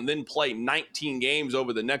deal and then play 19 games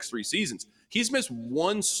over the next 3 seasons. He's missed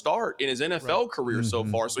 1 start in his NFL career so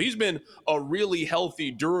far. So he's been a really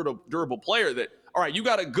healthy, durable player that, all right, you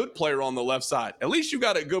got a good player on the left side. At least you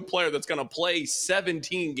got a good player that's going to play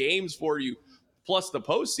 17 games for you plus the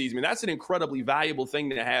postseason. I mean, that's an incredibly valuable thing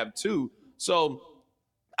to have too. So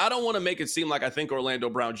I don't want to make it seem like I think Orlando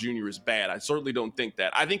Brown Jr. is bad. I certainly don't think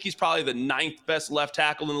that. I think he's probably the 9th best left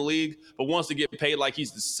tackle in the league, but wants to get paid like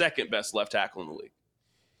he's the 2nd best left tackle in the league.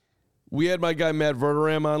 We had my guy Matt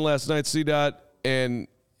Verderam on last night, C-Dot, and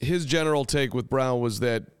his general take with Brown was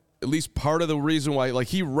that at least part of the reason why, like,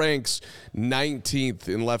 he ranks 19th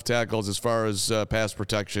in left tackles as far as pass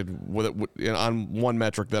protection on one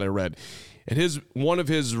metric that I read. And one of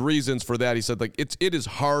his reasons for that, he said, like, it is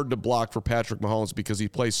hard to block for Patrick Mahomes because he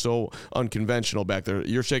plays so unconventional back there.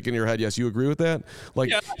 You're shaking your head. Yes, you agree with that? Like,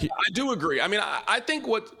 yeah, I do agree. I mean, I think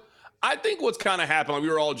what's kind of happened, like we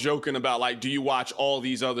were all joking about, like, do you watch all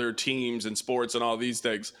these other teams and sports and all these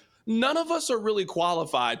things? None of us are really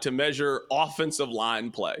qualified to measure offensive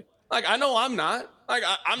line play. Like, I know I'm not. Like,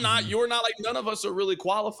 I'm not. You're not. Like, none of us are really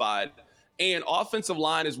qualified. And offensive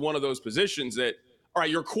line is one of those positions that, all right,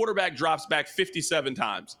 your quarterback drops back 57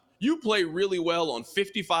 times. You play really well on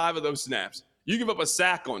 55 of those snaps. You give up a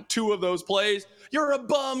sack on 2 of those plays. You're a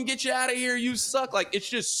bum. Get you out of here. You suck. Like, it's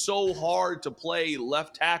just so hard to play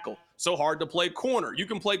left tackle. So hard to play corner. You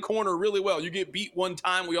can play corner really well. You get beat one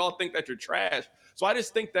time, we all think that you're trash. So I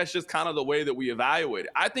just think that's just kind of the way that we evaluate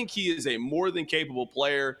it. I think he is a more than capable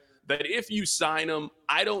player that if you sign him,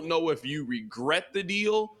 I don't know if you regret the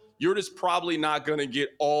deal. You're just probably not going to get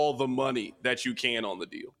all the money that you can on the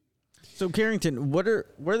deal. So, Carrington, what are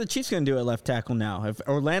the Chiefs going to do at left tackle now? If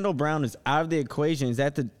Orlando Brown is out of the equation, is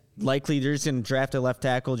that likely they're just going to draft a left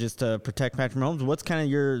tackle just to protect Patrick Mahomes? What's kind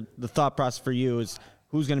of the thought process for you is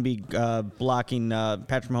who's going to be blocking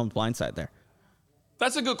Patrick Mahomes' blindside there?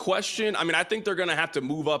 That's a good question. I mean, I think they're going to have to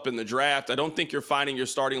move up in the draft. I don't think you're finding your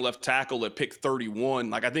starting left tackle at pick 31.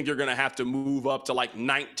 Like, I think you're going to have to move up to like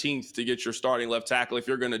 19th to get your starting left tackle if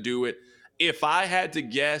you're going to do it. If I had to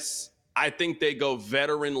guess, I think they go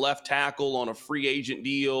veteran left tackle on a free agent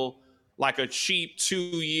deal, like a cheap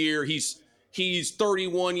 2-year. He's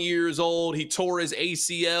 31 years old. He tore his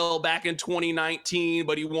ACL back in 2019,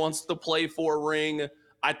 but he wants to play for a ring.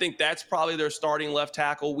 I think that's probably their starting left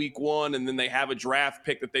tackle week 1, and then they have a draft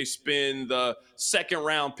pick that they spend the 2nd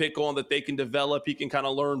round pick on that they can develop. He can kind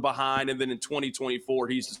of learn behind, and then in 2024,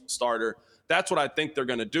 he's the starter. That's what I think they're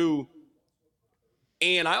going to do.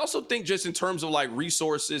 And I also think just in terms of like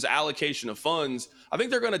resources, allocation of funds, I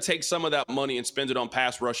think they're going to take some of that money and spend it on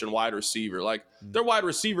pass rush and wide receiver. Like, their wide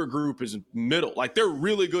receiver group is middle. Like, they're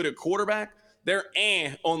really good at quarterback. They're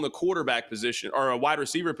on the quarterback position or a wide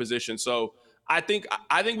receiver position. So I think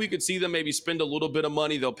we could see them maybe spend a little bit of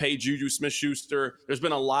money. They'll pay Juju Smith-Schuster. There's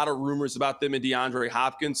been a lot of rumors about them and DeAndre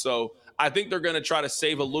Hopkins. So I think they're going to try to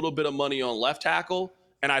save a little bit of money on left tackle,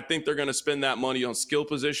 and I think they're going to spend that money on skill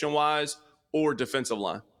position-wise or defensive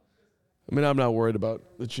line. I mean, I'm not worried about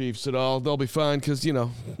the Chiefs at all. They'll be fine because,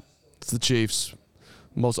 it's the Chiefs.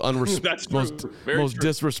 Most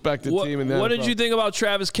disrespected team in the NFL. What did you think about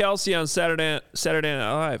Travis Kelce on Saturday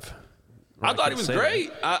Night Live? I thought he was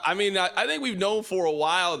great. I mean, I think we've known for a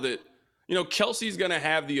while that, Kelce's going to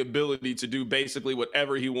have the ability to do basically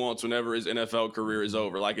whatever he wants whenever his NFL career is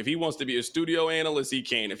over. Like, if he wants to be a studio analyst, he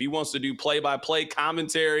can. If he wants to do play-by-play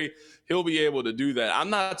commentary, he'll be able to do that.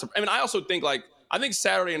 I also think, I think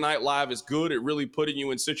Saturday Night Live is good at really putting you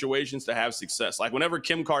in situations to have success. Like, whenever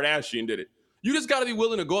Kim Kardashian did it, you just got to be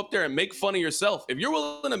willing to go up there and make fun of yourself. If you're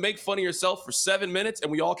willing to make fun of yourself for 7 minutes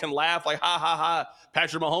and we all can laugh like, ha, ha, ha,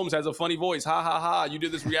 Patrick Mahomes has a funny voice, ha, ha, ha, you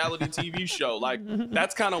did this reality TV show. Like,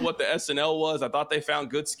 that's kind of what the SNL was. I thought they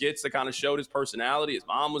found good skits that kind of showed his personality. His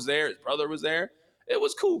mom was there. His brother was there. It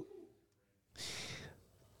was cool.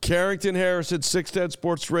 Carrington Harrison, 610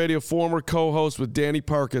 Sports Radio, former co-host with Danny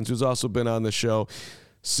Parkins, who's also been on the show.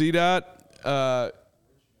 C-Dot,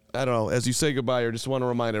 I don't know, as you say goodbye, I just want to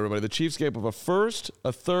remind everybody, the Chiefs gave up a first,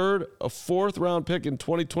 a third, a 4th round pick in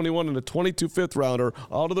 2021 and a 22 fifth rounder,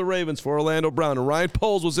 all to the Ravens for Orlando Brown. And Ryan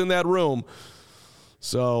Poles was in that room.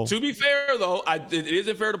 So, to be fair, though, it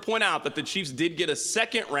isn't fair to point out that the Chiefs did get a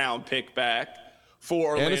 2nd round pick back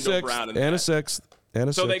for Orlando Brown. And a 6th.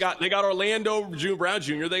 So they got Orlando Brown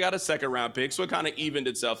Jr. They got a 2nd round pick, so it kind of evened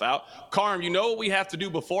itself out. Carm, you know what we have to do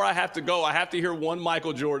before I have to go? I have to hear one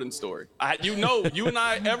Michael Jordan story. You and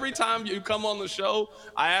I, every time you come on the show,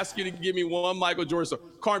 I ask you to give me one Michael Jordan story.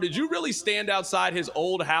 Carm, did you really stand outside his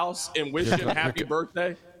old house and wish him happy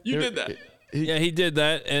birthday? You did that. Yeah, he did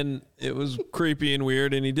that, and it was creepy and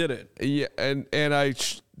weird, and he did it. Yeah, and I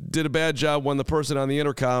did a bad job when the person on the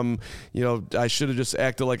intercom, I should have just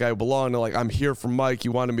acted like I belonged. Like, I'm here for Mike. He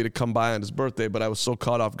wanted me to come by on his birthday, but I was so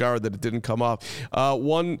caught off guard that it didn't come off.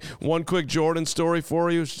 One quick Jordan story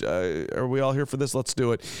for you. Are we all here for this? Let's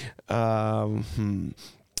do it.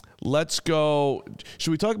 Let's go.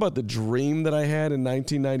 Should we talk about the dream that I had in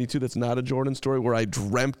 1992? That's not a Jordan story, where I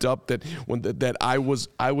dreamt up that that I was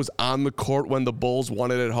on the court when the Bulls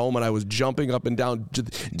won it at home, and I was jumping up and down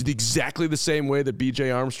exactly the same way that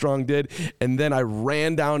B.J. Armstrong did, and then I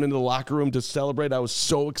ran down into the locker room to celebrate. I was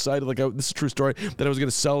so excited, this is a true story, that I was going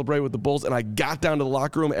to celebrate with the Bulls, and I got down to the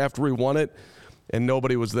locker room after we won it, and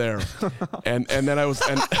nobody was there, and then I was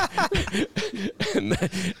and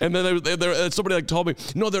then there somebody like told me,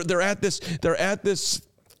 no, they're at this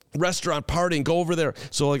restaurant partying, go over there.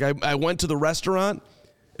 So like I went to the restaurant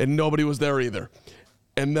and nobody was there either,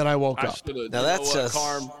 and then I woke up. Now that's just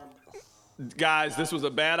Carm. Guys, this was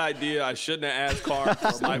a bad idea. I shouldn't have asked Carm.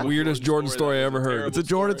 For Michael Weirdest Jordan story I ever heard. It's a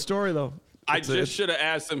Jordan story though. I just should have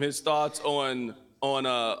asked him his thoughts on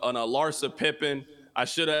a Larsa Pippen. I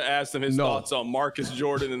should have asked him his thoughts on Marcus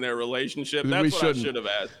Jordan and their relationship. That's what I should have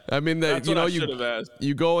asked. I mean, that's what I should have asked.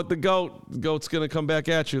 You go with the GOAT. The GOAT's going to come back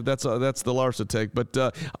at you. That's the Larsa take. But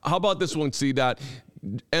how about this one, C-Dot?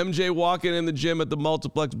 MJ walking in the gym at the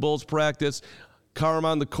Multiplex Bulls practice. Carm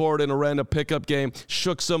on the court in a random pickup game.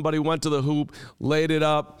 Shook somebody, went to the hoop, laid it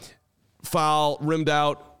up, foul, rimmed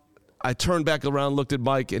out. I turned back around, looked at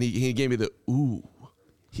Mike, and he gave me the ooh.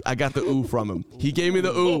 I got the ooh from him. He gave me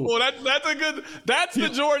the ooh. Well, that's the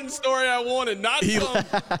Jordan story I wanted, not some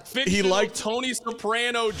fictional Tony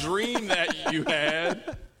Soprano dream that you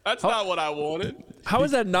had. That's not what I wanted. How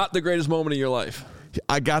is that not the greatest moment of your life?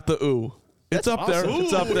 I got the ooh. It's up there.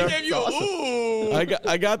 It's up there. He gave you a ooh.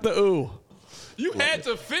 I got the ooh. You had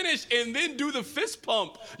to finish and then do the fist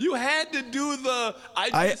pump. You had to do the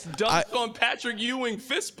I just dunked on Patrick Ewing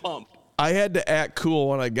fist pump. I had to act cool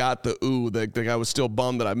when I got the ooh. Like I was still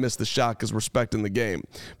bummed that I missed the shot because respecting the game.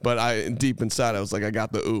 But deep inside, I was like, I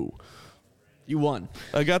got the ooh. You won.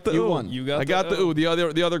 I got the ooh. You won. I got the ooh. The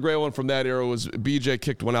other great one from that era was BJ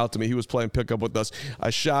kicked one out to me. He was playing pickup with us.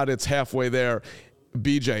 I shot it's halfway there.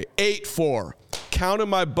 BJ 8-4. Counted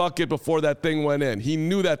my bucket before that thing went in. He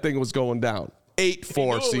knew that thing was going down.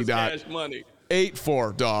 8-4, C-Dot.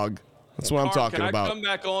 8-4, dog. That's what I'm talking about. Can I come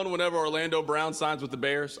back on whenever Orlando Brown signs with the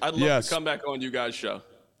Bears? I'd love to come back on you guys' show.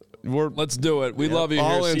 Let's do it. We love you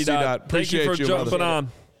all here, in, C-Dot. Appreciate Thank you for jumping on.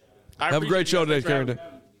 Have a great show today, Carrington.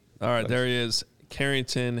 All right, there he is,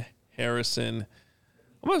 Carrington Harrison.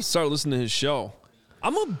 I'm going to start listening to his show.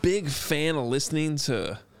 I'm a big fan of listening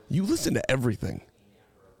to. You listen to everything.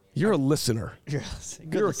 You're a listener.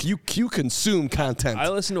 You consume content. I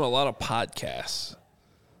listen to a lot of podcasts.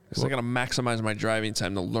 Because I got to maximize my driving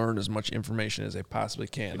time to learn as much information as I possibly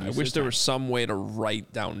can. I wish there was some way to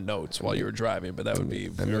write down notes while you were driving, but that would be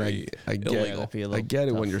very illegal. I get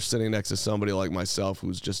it when you're sitting next to somebody like myself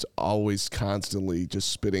who's just always constantly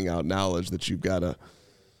just spitting out knowledge that you've got to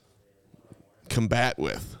combat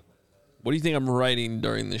with. What do you think I'm writing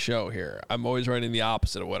during the show here? I'm always writing the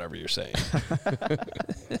opposite of whatever you're saying.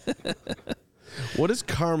 What does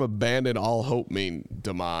Carm abandon all hope mean,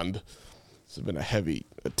 Demond? This has been a heavy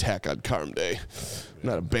attack on Carm Day.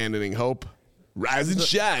 Not abandoning hope. Rise and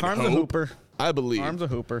shine, Carm's hope. a hooper. I believe. Carm's a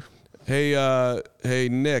hooper. Hey,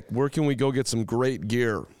 Nick, where can we go get some great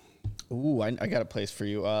gear? Ooh, I got a place for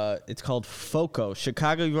you. It's called FOCO.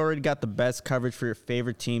 Chicago, you've already got the best coverage for your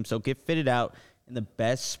favorite team, so get fitted out in the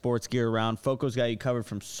best sports gear around. FOCO's got you covered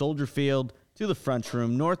from Soldier Field to the front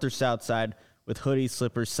room, north or south side, with hoodies,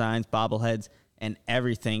 slippers, signs, bobbleheads, and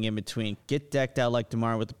everything in between. Get decked out like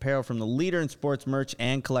tomorrow with apparel from the leader in sports merch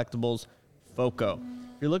and collectibles, FOCO.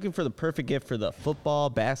 If you're looking for the perfect gift for the football,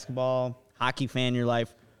 basketball, hockey fan in your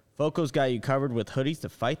life, FOCO's got you covered with hoodies to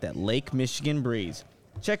fight that Lake Michigan breeze.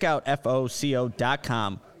 Check out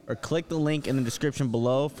FOCO.com or click the link in the description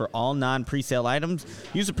below for all non-presale items.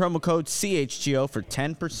 Use the promo code CHGO for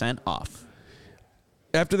 10% off.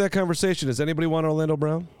 After that conversation, does anybody want Orlando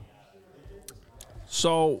Brown?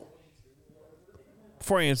 So,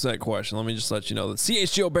 before I answer that question, let me just let you know that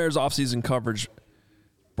CHGO Bears offseason coverage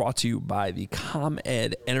brought to you by the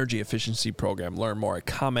ComEd Energy Efficiency Program. Learn more at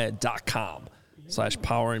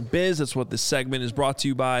ComEd.com/poweringbiz. That's what this segment is brought to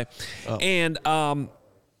you by. And I've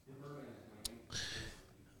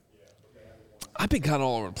been kind of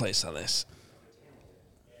all over the place on this.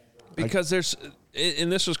 Because there's,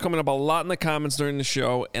 and this was coming up a lot in the comments during the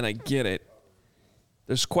show, and I get it.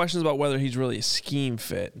 There's questions about whether he's really a scheme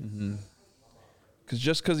fit. Mm-hmm.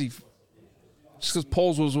 Just because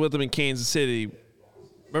Poles was with him in Kansas City.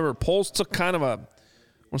 Remember, Poles took kind of I want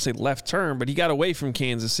to say left turn, but he got away from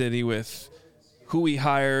Kansas City with who he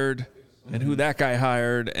hired and who that guy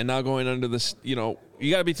hired, and now going under this, you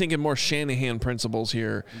got to be thinking more Shanahan principles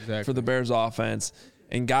here for the Bears offense,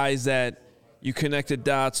 and guys that you connected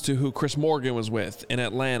dots to who Chris Morgan was with in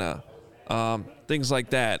Atlanta, things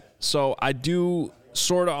like that. So I do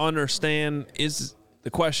sort of understand is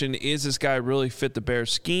this guy really fit the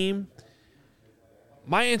Bears scheme?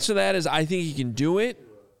 My answer to that is I think he can do it.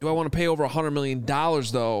 Do I want to pay over $100 million,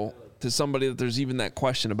 though, to somebody that there's even that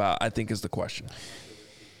question about, I think is the question.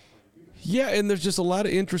 Yeah, and there's just a lot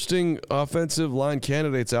of interesting offensive line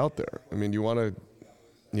candidates out there. I mean, you want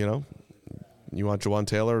Jawan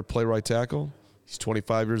Taylor to play right tackle? He's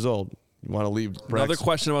 25 years old. You want to leave Another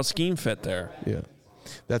question about scheme fit there. Yeah,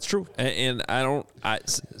 that's true. And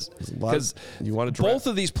because you want to both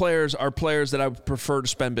of these players are players that I would prefer to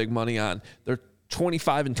spend big money on. They're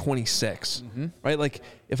 25 and 26, right? Like,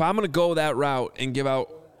 if I'm going to go that route and give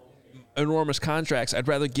out enormous contracts, I'd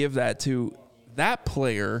rather give that to that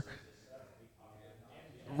player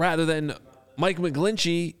rather than Mike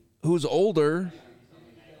McGlinchey, who's older,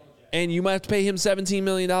 and you might have to pay him $17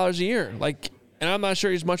 million a year. Like, and I'm not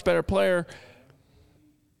sure he's a much better player.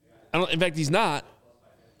 In fact, he's not,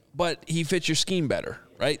 but he fits your scheme better.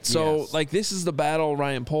 Right? So, Yes. like, this is the battle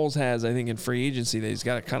Ryan Poles has, I think, in free agency that he's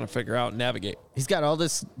got to kind of figure out and navigate. He's got all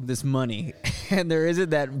this money, and there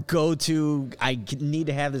isn't that go-to, I need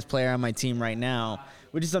to have this player on my team right now,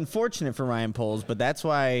 which is unfortunate for Ryan Poles, but that's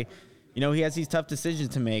why, he has these tough decisions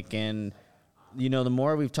to make. And, the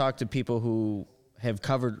more we've talked to people who have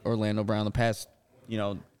covered Orlando Brown the past,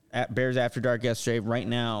 at Bears After Dark yesterday, right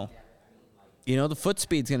now, the foot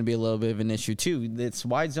speed's going to be a little bit of an issue, too. It's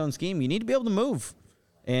wide zone scheme. You need to be able to move.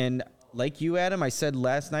 And like you, Adam, I said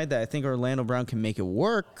last night that I think Orlando Brown can make it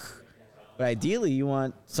work. But ideally, you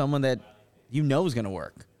want someone that is going to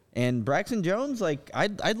work. And Braxton Jones,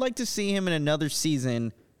 I'd like to see him in another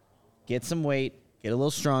season get some weight, get a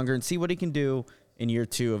little stronger, and see what he can do in year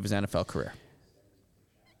 2 of his NFL career.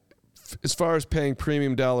 As far as paying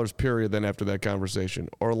premium dollars, period, then after that conversation,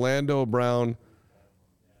 Orlando Brown,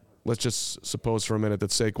 let's just suppose for a minute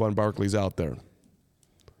that Saquon Barkley's out there.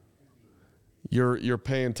 You're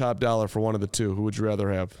paying top dollar for one of the two. Who would you rather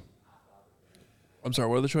have? I'm sorry,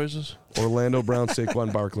 what are the choices? Orlando Brown,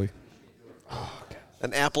 Saquon Barkley.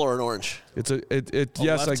 An apple or an orange? Yes,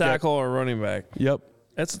 Left I tackle or running back? Yep.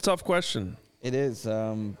 That's a tough question. It is.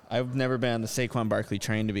 I've never been on the Saquon Barkley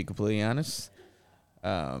train, to be completely honest.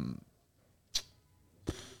 I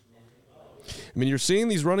mean, you're seeing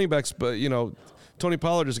these running backs, but Tony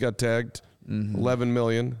Pollard just got tagged, $11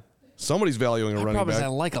 million. Somebody's valuing a running Problem is back. I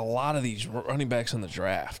like a lot of these running backs in the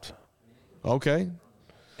draft. Okay.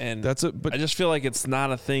 And That's it, but I just feel like it's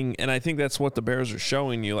not a thing, and I think that's what the Bears are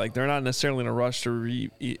showing you. Like, they're not necessarily in a rush to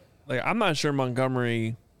I'm not sure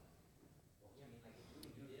Montgomery.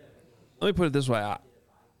 Let me put it this way.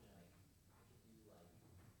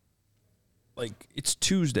 It's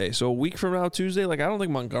Tuesday, so a week from now, Tuesday. I don't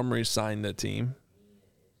think Montgomery's signed the team.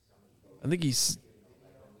 I think he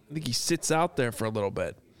sits out there for a little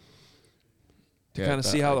bit to kind of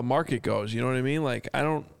see how the market goes. You know what I mean? I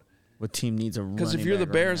don't. What team needs a running back? Because if you're the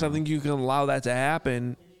Bears, right I think you can allow that to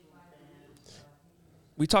happen.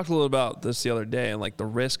 We talked a little about this the other day and the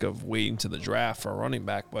risk of waiting to the draft for a running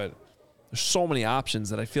back, but there's so many options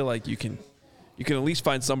that I feel like you can at least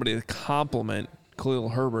find somebody to complement Khalil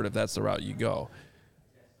Herbert if that's the route you go.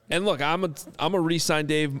 And look, I'm a re-sign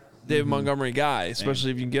Dave Montgomery guy,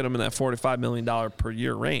 especially if you can get him in that $45 million per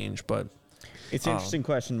year range. But It's an interesting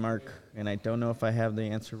question, Mark, and I don't know if I have the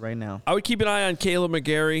answer right now. I would keep an eye on Caleb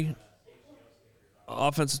McGarry,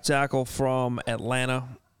 offensive tackle from Atlanta.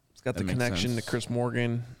 He's got the makes connection sense. to Chris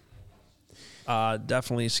Morgan.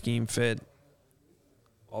 Definitely a scheme fit.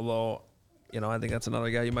 Although, I think that's another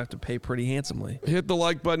guy you might have to pay pretty handsomely. hit the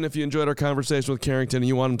like button if you enjoyed our conversation with Carrington and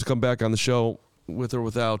you want him to come back on the show with or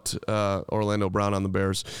without Orlando Brown on the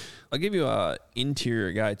Bears. I'll give you an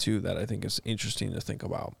interior guy, too, that I think is interesting to think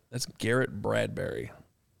about. That's Garrett Bradbury.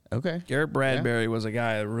 Okay. Garrett Bradbury was a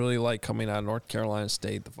guy I really liked coming out of North Carolina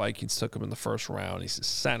State. The Vikings took him in the first round. He's a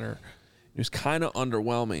center. He was kind of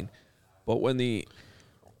underwhelming. But when the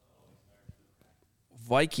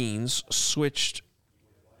Vikings switched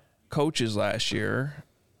coaches last year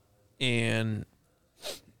and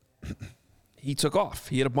he took off,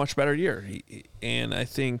 he had a much better year. And I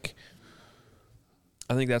think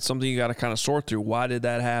that's something you got to kind of sort through. Why did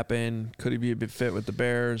that happen? Could he be a bit fit with the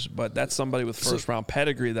Bears? But that's somebody with first-round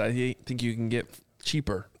pedigree that I think you can get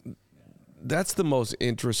cheaper. That's the most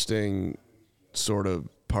interesting sort of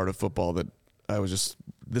part of football that I was just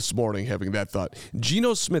this morning having that thought.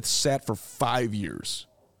 Geno Smith sat for 5 years.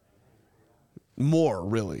 More,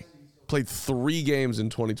 really. Played 3 games in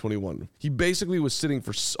 2021. He basically was sitting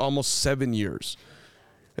for almost 7 years.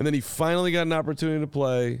 And then he finally got an opportunity to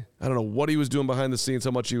play. I don't know what he was doing behind the scenes,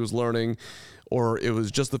 how much he was learning, or it was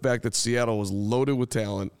just the fact that Seattle was loaded with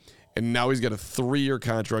talent, and now he's got a 3-year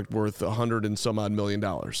contract worth $100 and some odd million.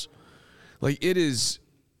 Like, it is,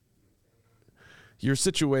 your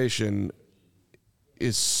situation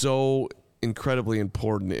is so incredibly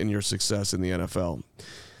important in your success in the NFL.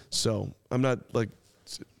 So I'm not like,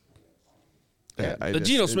 The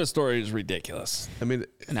Geno Smith story is ridiculous. I mean,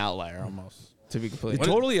 An outlier almost, to be completely it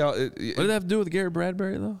totally out. What did that have to do with Gary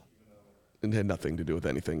Bradbury, though? It had nothing to do with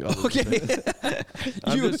anything. Okay. But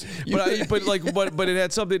it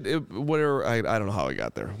had something. Whatever. I don't know how I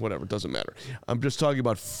got there. Whatever. It doesn't matter. I'm just talking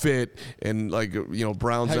about fit and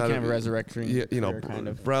Brown's How you not can have a resurrection career, kind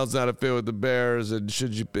of. Brown's not a fit with the Bears, and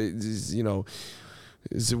should you pay, is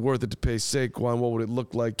it worth it to pay Saquon? What would it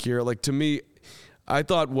look like here? Like, to me, I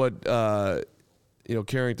thought what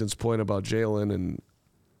Carrington's point about Jalen and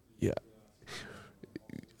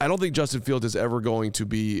I don't think Justin Fields is ever going to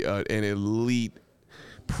be an elite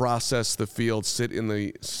process the field, sit in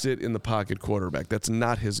the pocket quarterback. That's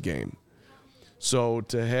not his game. So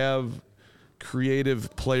to have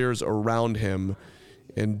creative players around him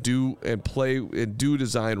and do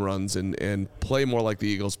design runs and play more like the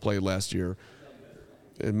Eagles played last year,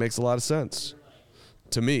 it makes a lot of sense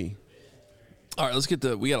to me. All right,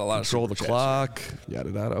 we got a lot Control of the super chats. clock, yada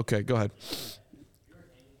yada. Okay, go ahead.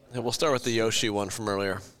 And we'll start with the Yoshi one from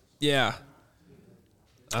earlier. Yeah.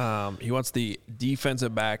 He wants the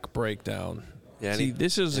defensive back breakdown. Yeah, See,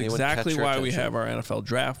 this is anyone exactly catch your why we attention? have our NFL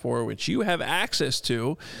draft board, which you have access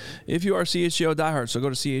to if you are CHGO diehard. So go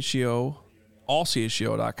to CHGO,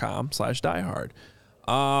 allchgo.com/diehard.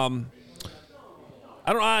 I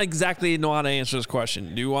don't exactly know how to answer this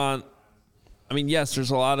question. Do you want? I mean, yes,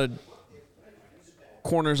 there's a lot of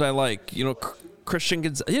corners I like. Christian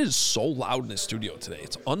Gonzalez. It is so loud in the studio today.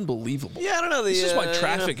 It's unbelievable. Yeah, I don't know. This is why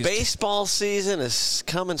traffic is. Baseball season is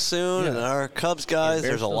coming soon, and our Cubs guys,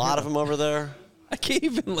 there's a lot of them over there. I can't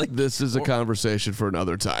even This is a conversation for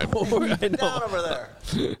another time. I know. Down over there.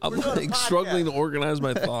 I'm like struggling to organize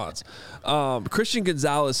my thoughts. Christian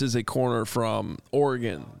Gonzalez is a corner from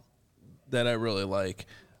Oregon that I really like.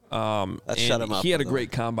 Let's shut him up. He had a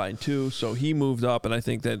great combine too, so he moved up, and I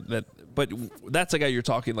think that. But that's a guy you're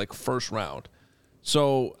talking like first round.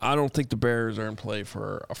 So I don't think the Bears are in play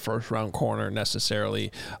for a first-round corner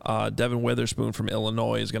necessarily. Devin Witherspoon from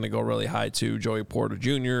Illinois is going to go really high too. Joey Porter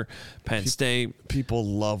Jr., Penn State. People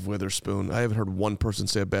love Witherspoon. I haven't heard one person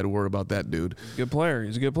say a bad word about that dude. Good player.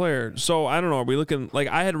 He's a good player. So I don't know. Are we looking like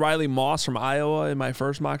I had Riley Moss from Iowa in my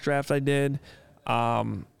first mock draft I did.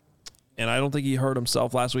 And I don't think he hurt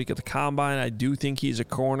himself last week at the combine. I do think he's a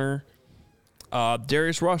corner.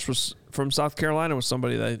 Darius Rush was from South Carolina, was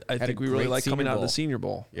somebody that I think we really like coming out of the Senior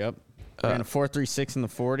Bowl. Yep. Ran a 4.36 in the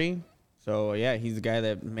 40. So, yeah, he's the guy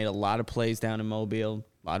that made a lot of plays down in Mobile,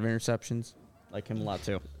 a lot of interceptions. Like him a lot,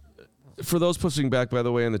 too. For those pushing back, by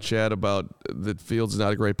the way, in the chat about that Fields is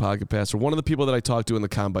not a great pocket passer, one of the people that I talked to in the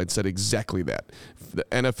combine said exactly that. The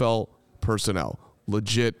NFL personnel,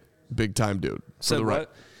 legit big-time dude. Said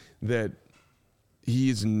what? That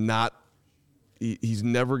he's not. He's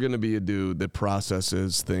never going to be a dude that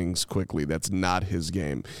processes things quickly. That's not his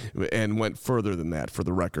game. And went further than that, for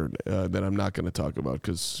the record, that I'm not going to talk about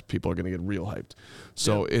because people are going to get real hyped.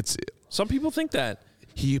 So it's some people think that.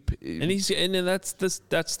 And that's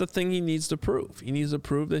the thing he needs to prove. He needs to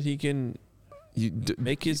prove that he can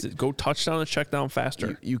make his go touchdown and check down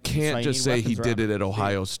faster. You can't just say he did it at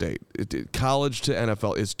Ohio State. College to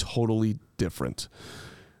NFL is totally different.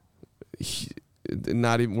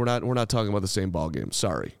 We're not talking about the same ball game.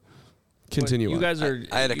 Sorry. Continue. You guys are.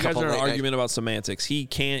 I had a you guys couple are in an late night- argument about semantics. He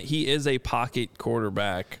can't. He is a pocket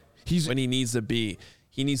quarterback. When he needs to be.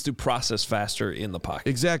 He needs to process faster in the pocket.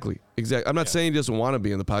 Exactly. I'm not saying he doesn't want to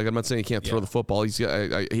be in the pocket. I'm not saying he can't throw the football.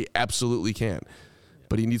 He absolutely can,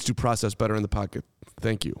 but he needs to process better in the pocket.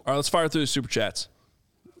 Thank you. All right, let's fire through the super chats.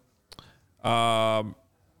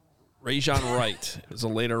 Rajon Wright is a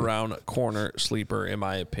later round corner sleeper, in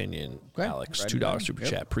my opinion. Okay. Alex, Right $2 on. super Yep.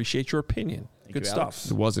 chat. Appreciate your opinion. Good you, stuff. Alex.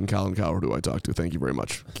 It wasn't Colin Cowherd who I talked to. Thank you very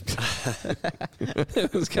much.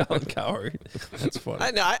 It was Colin Cowherd. That's funny.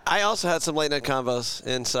 I know. I also had some late night combos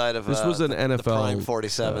inside of This was an the NFL, Prime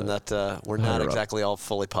 47 that were not higher up. exactly all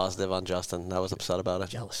fully positive on Justin. I was upset about it.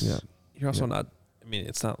 Jealous. Yeah. You're also not. I mean,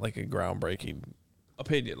 it's not like a groundbreaking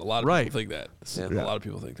opinion. A lot of Right. people think that. Yeah. A lot of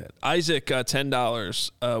people think that. Isaac,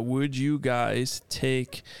 $10. Would you guys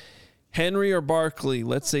take Henry or Barkley?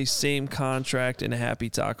 Let's say same contract in a Happy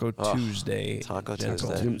Taco Tuesday. Taco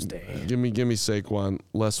Gentle Tuesday. Give me Saquon.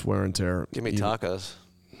 Less wear and tear. Give me tacos.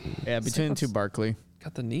 Yeah, between the two, Barkley.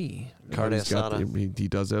 Got the knee. Carne He's got asada. he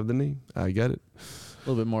does have the knee. I get it. A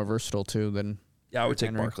little bit more versatile, too, than Yeah, I would take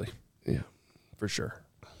Henry. Barkley Yeah. for sure.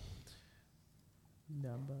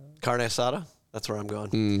 Carne asada. That's where I'm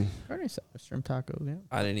going. Carne asada, shrimp tacos. Yeah,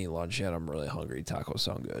 I didn't eat lunch yet. I'm really hungry. Tacos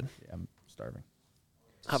sound good. yeah, I'm starving.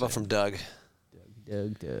 How about from Doug?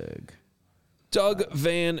 Doug. Doug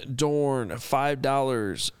Van Dorn,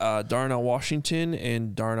 $5. Darnell Washington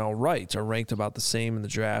and Darnell Wright are ranked about the same in the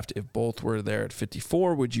draft. If both were there at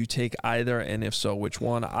 54, would you take either? And if so, which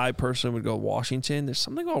one? I personally would go Washington. There's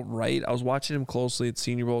something about Wright. I was watching him closely at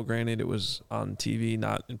Senior Bowl. Granted, it was on TV,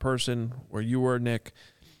 not in person, where you were, Nick.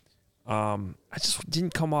 I just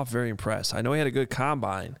didn't come off very impressed. I know he had a good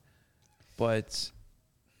combine, but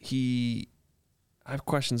I have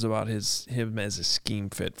questions about him as a scheme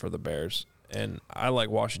fit for the Bears. And I like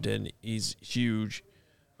Washington. He's huge,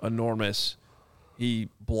 enormous. He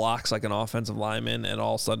blocks like an offensive lineman, and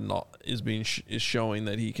all of a sudden is showing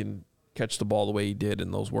that he can catch the ball the way he did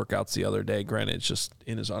in those workouts the other day. Granted, it's just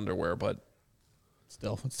in his underwear, but It's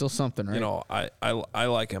still something, right? you know, I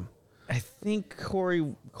like him. I think Corey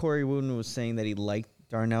Wooden was saying that he liked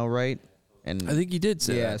Darnell Wright, and I think he did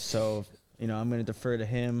say yeah. that. So I'm going to defer to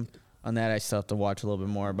him on that. I still have to watch a little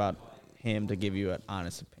bit more about him to give you an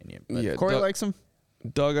honest opinion. But Yeah, Corey Doug- likes him.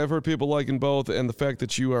 Doug, I've heard people liking both, and the fact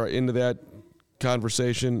that you are into that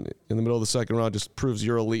conversation in the middle of the second round just proves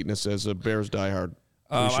your eliteness as a Bears diehard.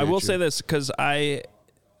 I will Appreciate say you. this because a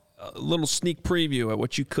little sneak preview at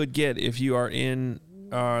what you could get if you are in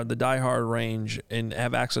the diehard range and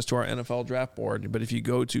have access to our NFL draft board. But if you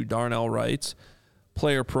go to Darnell Wright's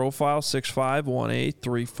player profile, 6'5", 1'8",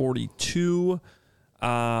 342.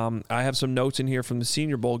 I have some notes in here from the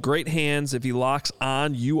Senior Bowl. Great hands. If he locks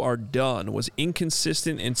on, you are done. Was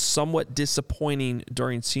inconsistent and somewhat disappointing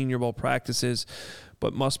during Senior Bowl practices,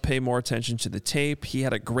 but must pay more attention to the tape. He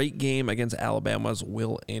had a great game against Alabama's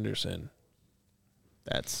Will Anderson.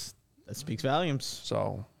 That speaks volumes.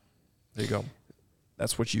 So there you go.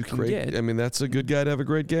 That's what you can Great. get. I mean, that's a good guy to have a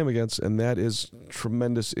great game against, and that is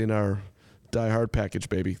tremendous in our diehard package,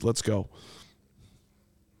 baby. Let's go.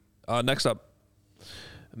 Next up,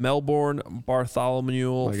 Melbourne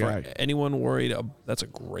Bartholomew. My For guy. anyone worried, that's a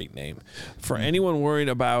great name. For anyone worried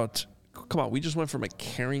about, come on, we just went from a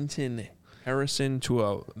Carrington Harrison to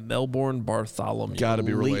a Melbourne Bartholomew. Got to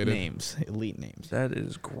be related. Elite names. That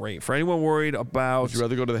is great. For anyone worried about, Would you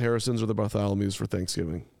rather go to the Harrisons or the Bartholomews for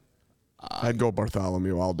Thanksgiving? I'd go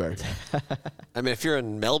Bartholomew all day. I mean, if you're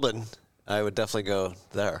in Melbourne, I would definitely go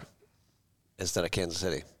there instead of Kansas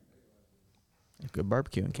City. Good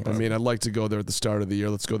barbecue in I Kansas. mean, I'd like to go there at the start of the year.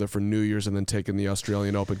 Let's go there for New Year's and then take in the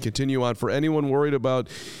Australian Open. Continue on. For anyone worried about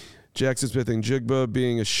Jackson Smith-Njigba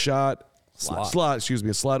being a slot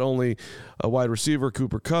only wide receiver,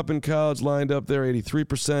 Cooper Kupp in college lined up there,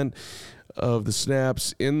 83% of the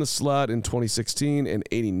snaps in the slot in 2016 and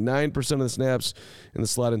 89% of the snaps in the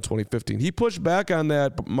slot in 2015. He pushed back on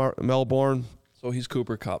that, Melbourne. so he's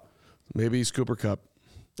Cooper Kupp. Maybe he's Cooper Kupp.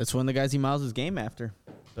 That's one of the guys he miles his game after.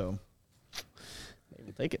 So maybe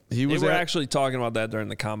we'll take it. He They was were at- actually talking about that during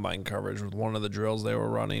the combine coverage with one of the drills they were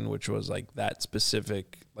running, which was like that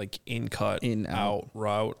specific, like in-cut, In-out. out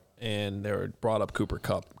route, and they were brought up Cooper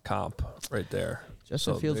Kupp comp right there.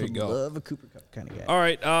 Justin So Fields there you would go. love a Cooper Kupp kind of guy. All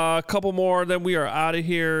right, a couple more, then we are out of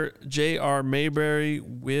here. J.R. Mayberry,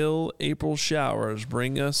 will April showers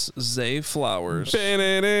bring us Zay Flowers? Like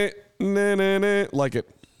it.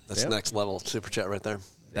 That's next level super chat right there.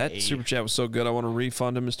 That super chat was so good, I want to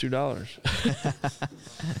refund him his $2.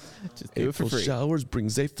 Just do it for April free. showers bring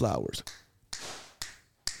Zay Flowers.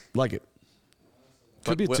 Like it.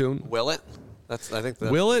 Could be a tune. Will it? I think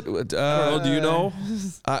that. Will it? Do you know,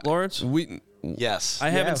 Lawrence? Yes. I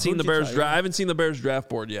haven't seen the who'd you Bears tell? draft. I haven't seen the Bears draft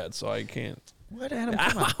board yet, so I can't. What, Adam?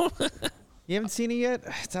 Come on. You haven't seen it yet?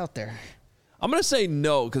 It's out there. I'm gonna say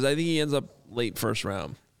no because I think he ends up late first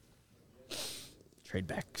round. Trade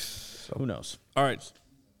backs. So who knows? All right,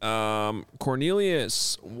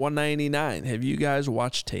 Cornelius 199. Have you guys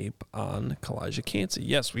watched tape on Kalijah Kancey?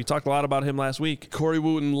 Yes, we talked a lot about him last week. Corey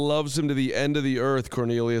Wooten loves him to the end of the earth,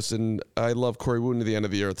 Cornelius, and I love Corey Wooten to the end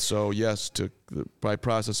of the earth. So, yes, by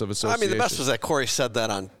process of I association. mean, the best was that Corey said that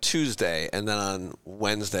on Tuesday, and then on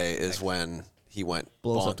Wednesday is when he went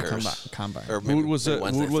Blows up the bonkers. combine. Or maybe Wood was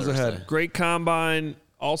Wednesday, Thursday. ahead. Great combine.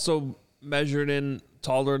 Also measured in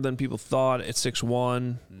taller than people thought at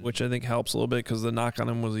 6'1", which I think helps a little bit because the knock on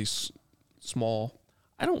him was he's small.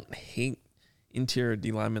 I don't hate interior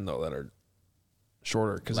D linemen though that are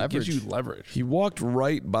shorter because it gives you leverage. He walked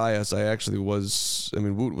right by us. Woot was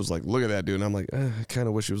like, look at that dude. And I'm like, I kind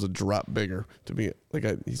of wish he was a drop bigger to me. Like,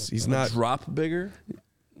 he's not. Drop bigger,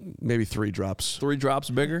 Maybe 3 drops. 3 drops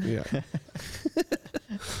bigger. Yeah.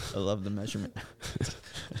 I love the measurement.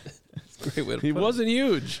 Great way to He put wasn't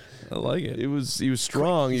huge. it. I like it. He was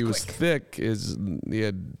strong. He was thick.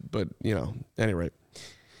 But, at any rate.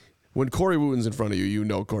 When Corey Wooten's in front of you, you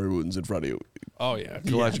know Corey Wooten's in front of you. Oh, yeah.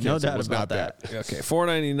 Kalaj no Gibson doubt was about not that. Okay,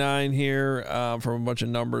 $4.99 here from a bunch of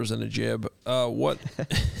numbers and a jib. What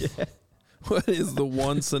is the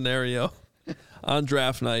one scenario on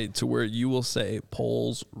draft night to where you will say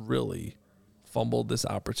Poles really fumbled this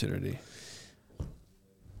opportunity?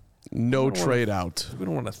 No trade out. We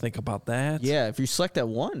don't want to think about that. Yeah, if you select at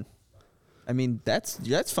 1, I mean that's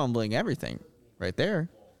fumbling everything right there.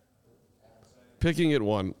 Picking at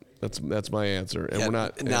 1. That's my answer. And Yeah,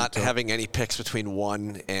 we're not having any picks between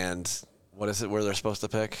 1 and what is it where they're supposed to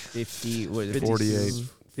pick? 50, what is it, 48.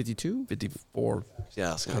 52? 54.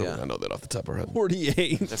 Yeah, I know that off the top of our head.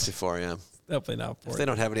 48. 54, yeah. Definitely not If 40. they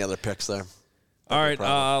don't have any other picks there. All right,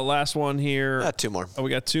 last one here. 2 more. Oh, we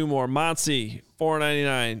got 2 more. Monty,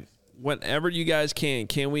 $4.99. Whenever you guys can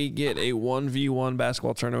we get a 1v1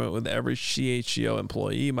 basketball tournament with every CHGO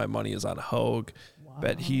employee? My money is on Hogue.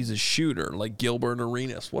 Bet he's a shooter like Gilbert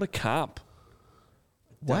Arenas. What a comp.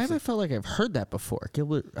 Why have I felt like I've heard that before?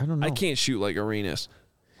 Gilbert, I don't know. I can't shoot like Arenas.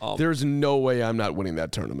 There's no way I'm not winning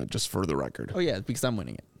that tournament, just for the record. Oh, yeah, because I'm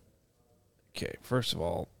winning it. Okay, first of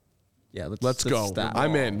all, Yeah, Let's go. stop.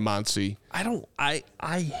 I'm in, Monty. I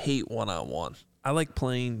hate one-on-one. I like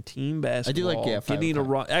playing team basketball. I do like, yeah, 5 getting a on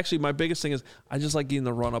 5. run. Actually, my biggest thing is I just like getting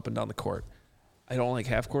the run up and down the court. I don't like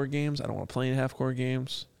half-court games. I don't want to play in half-court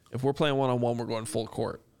games. If we're playing one-on-one, we're going full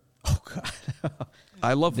court. Oh, God.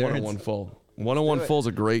 I love one-on-one full. One-on-one full is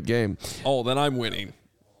a great game. Oh, then I'm winning.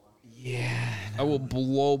 Yeah. I will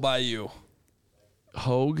blow by you.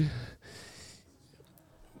 Hogue,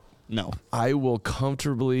 No. I will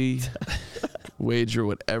comfortably wager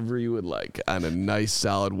whatever you would like on a nice,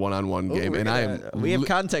 solid one-on-one game. And I am. We have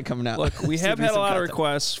content coming out. Look, we Still have do had a some lot of content.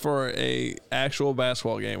 requests for a actual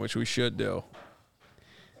basketball game, which we should do.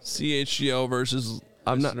 CHGO versus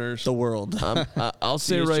listeners. The world. I'll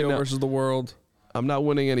say CHGO right now, versus the world. I'm not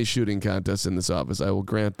winning any shooting contests in this office. I will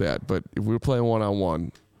grant that. But if we're playing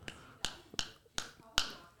one-on-one,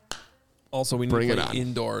 Also, we need Bring to it play on.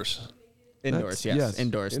 Indoors. Indoors, That's- yes. yes.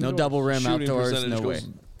 Indoors. No Indoors. double rim Shooting outdoors. percentage No way. goes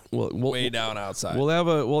we'll way down outside. We'll have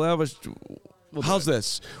a. How's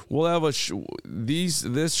this? We'll have a.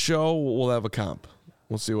 This show. We'll have a comp.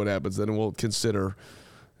 We'll see what happens. Then we'll consider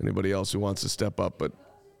anybody else who wants to step up. But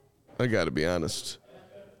I got to be honest.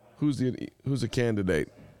 Who's a candidate?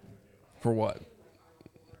 For what?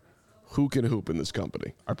 Who can hoop in this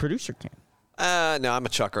company? Our producer can. No, I'm a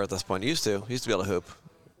chucker at this point. Used to be able to hoop.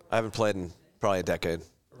 I haven't played in probably a decade.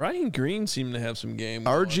 Ryan Green seemed to have some game.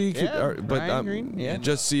 RG, could, Yeah, but Ryan Green, yeah.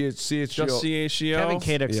 just CHGO. Just CHGO. Kevin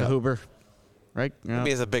Kadek's Yeah. a hooper. Right? I mean,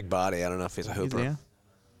 he's a big body. I don't know if he's a hooper. Yeah.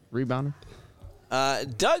 Rebounder.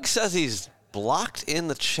 Doug says he's blocked in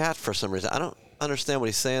the chat for some reason. I don't understand what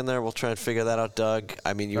he's saying there. We'll try and figure that out, Doug.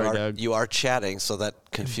 I mean, Sorry, Doug. you are chatting, so that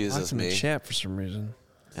confuses Locked in the me. chat for some reason.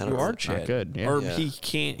 I don't You know. are chat. good, yeah. Or Yeah. he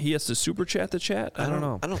can't. He has to super chat the chat. I don't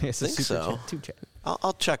know. I don't It's a think super so. chat, two chat.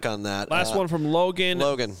 I'll check on that. Last one from Logan.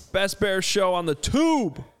 Logan. Best Bear Show on the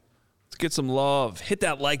tube. Let's get some love. Hit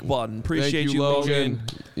that like button. Appreciate Thank you, Logan.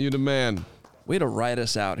 You the man. Way to write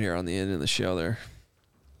us out here on the end of the show there.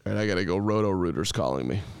 All right, I got to go. Roto Rooters calling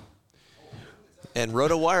me. And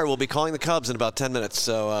RotoWire will be calling the Cubs in about 10 minutes,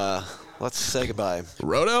 so let's say goodbye.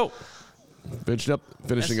 Roto.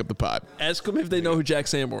 Finishing up the pod. Ask them if they know who Jack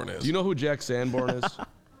Sanborn is. Do you know who Jack Sanborn is?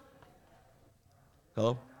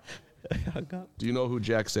 Hello? Do you know who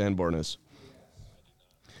Jack Sanborn is?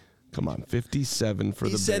 Come on, 57 for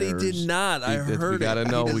He the said Bears. he did not. I heard We got to it.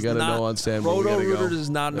 know. He We does got to not- know on Sanborn. We Roto gotta go. Rooter does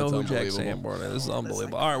not know That's who Jack unbelievable. Sanborn is. This is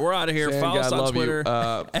unbelievable. All right, we're out of here. San, Follow us God on love Twitter. you.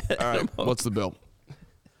 All right, what's the bill?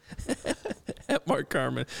 At Mark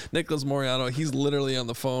Carmen. Nicholas Moriano. He's literally on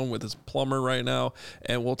the phone with his plumber right now,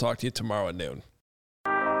 and we'll talk to you tomorrow at noon.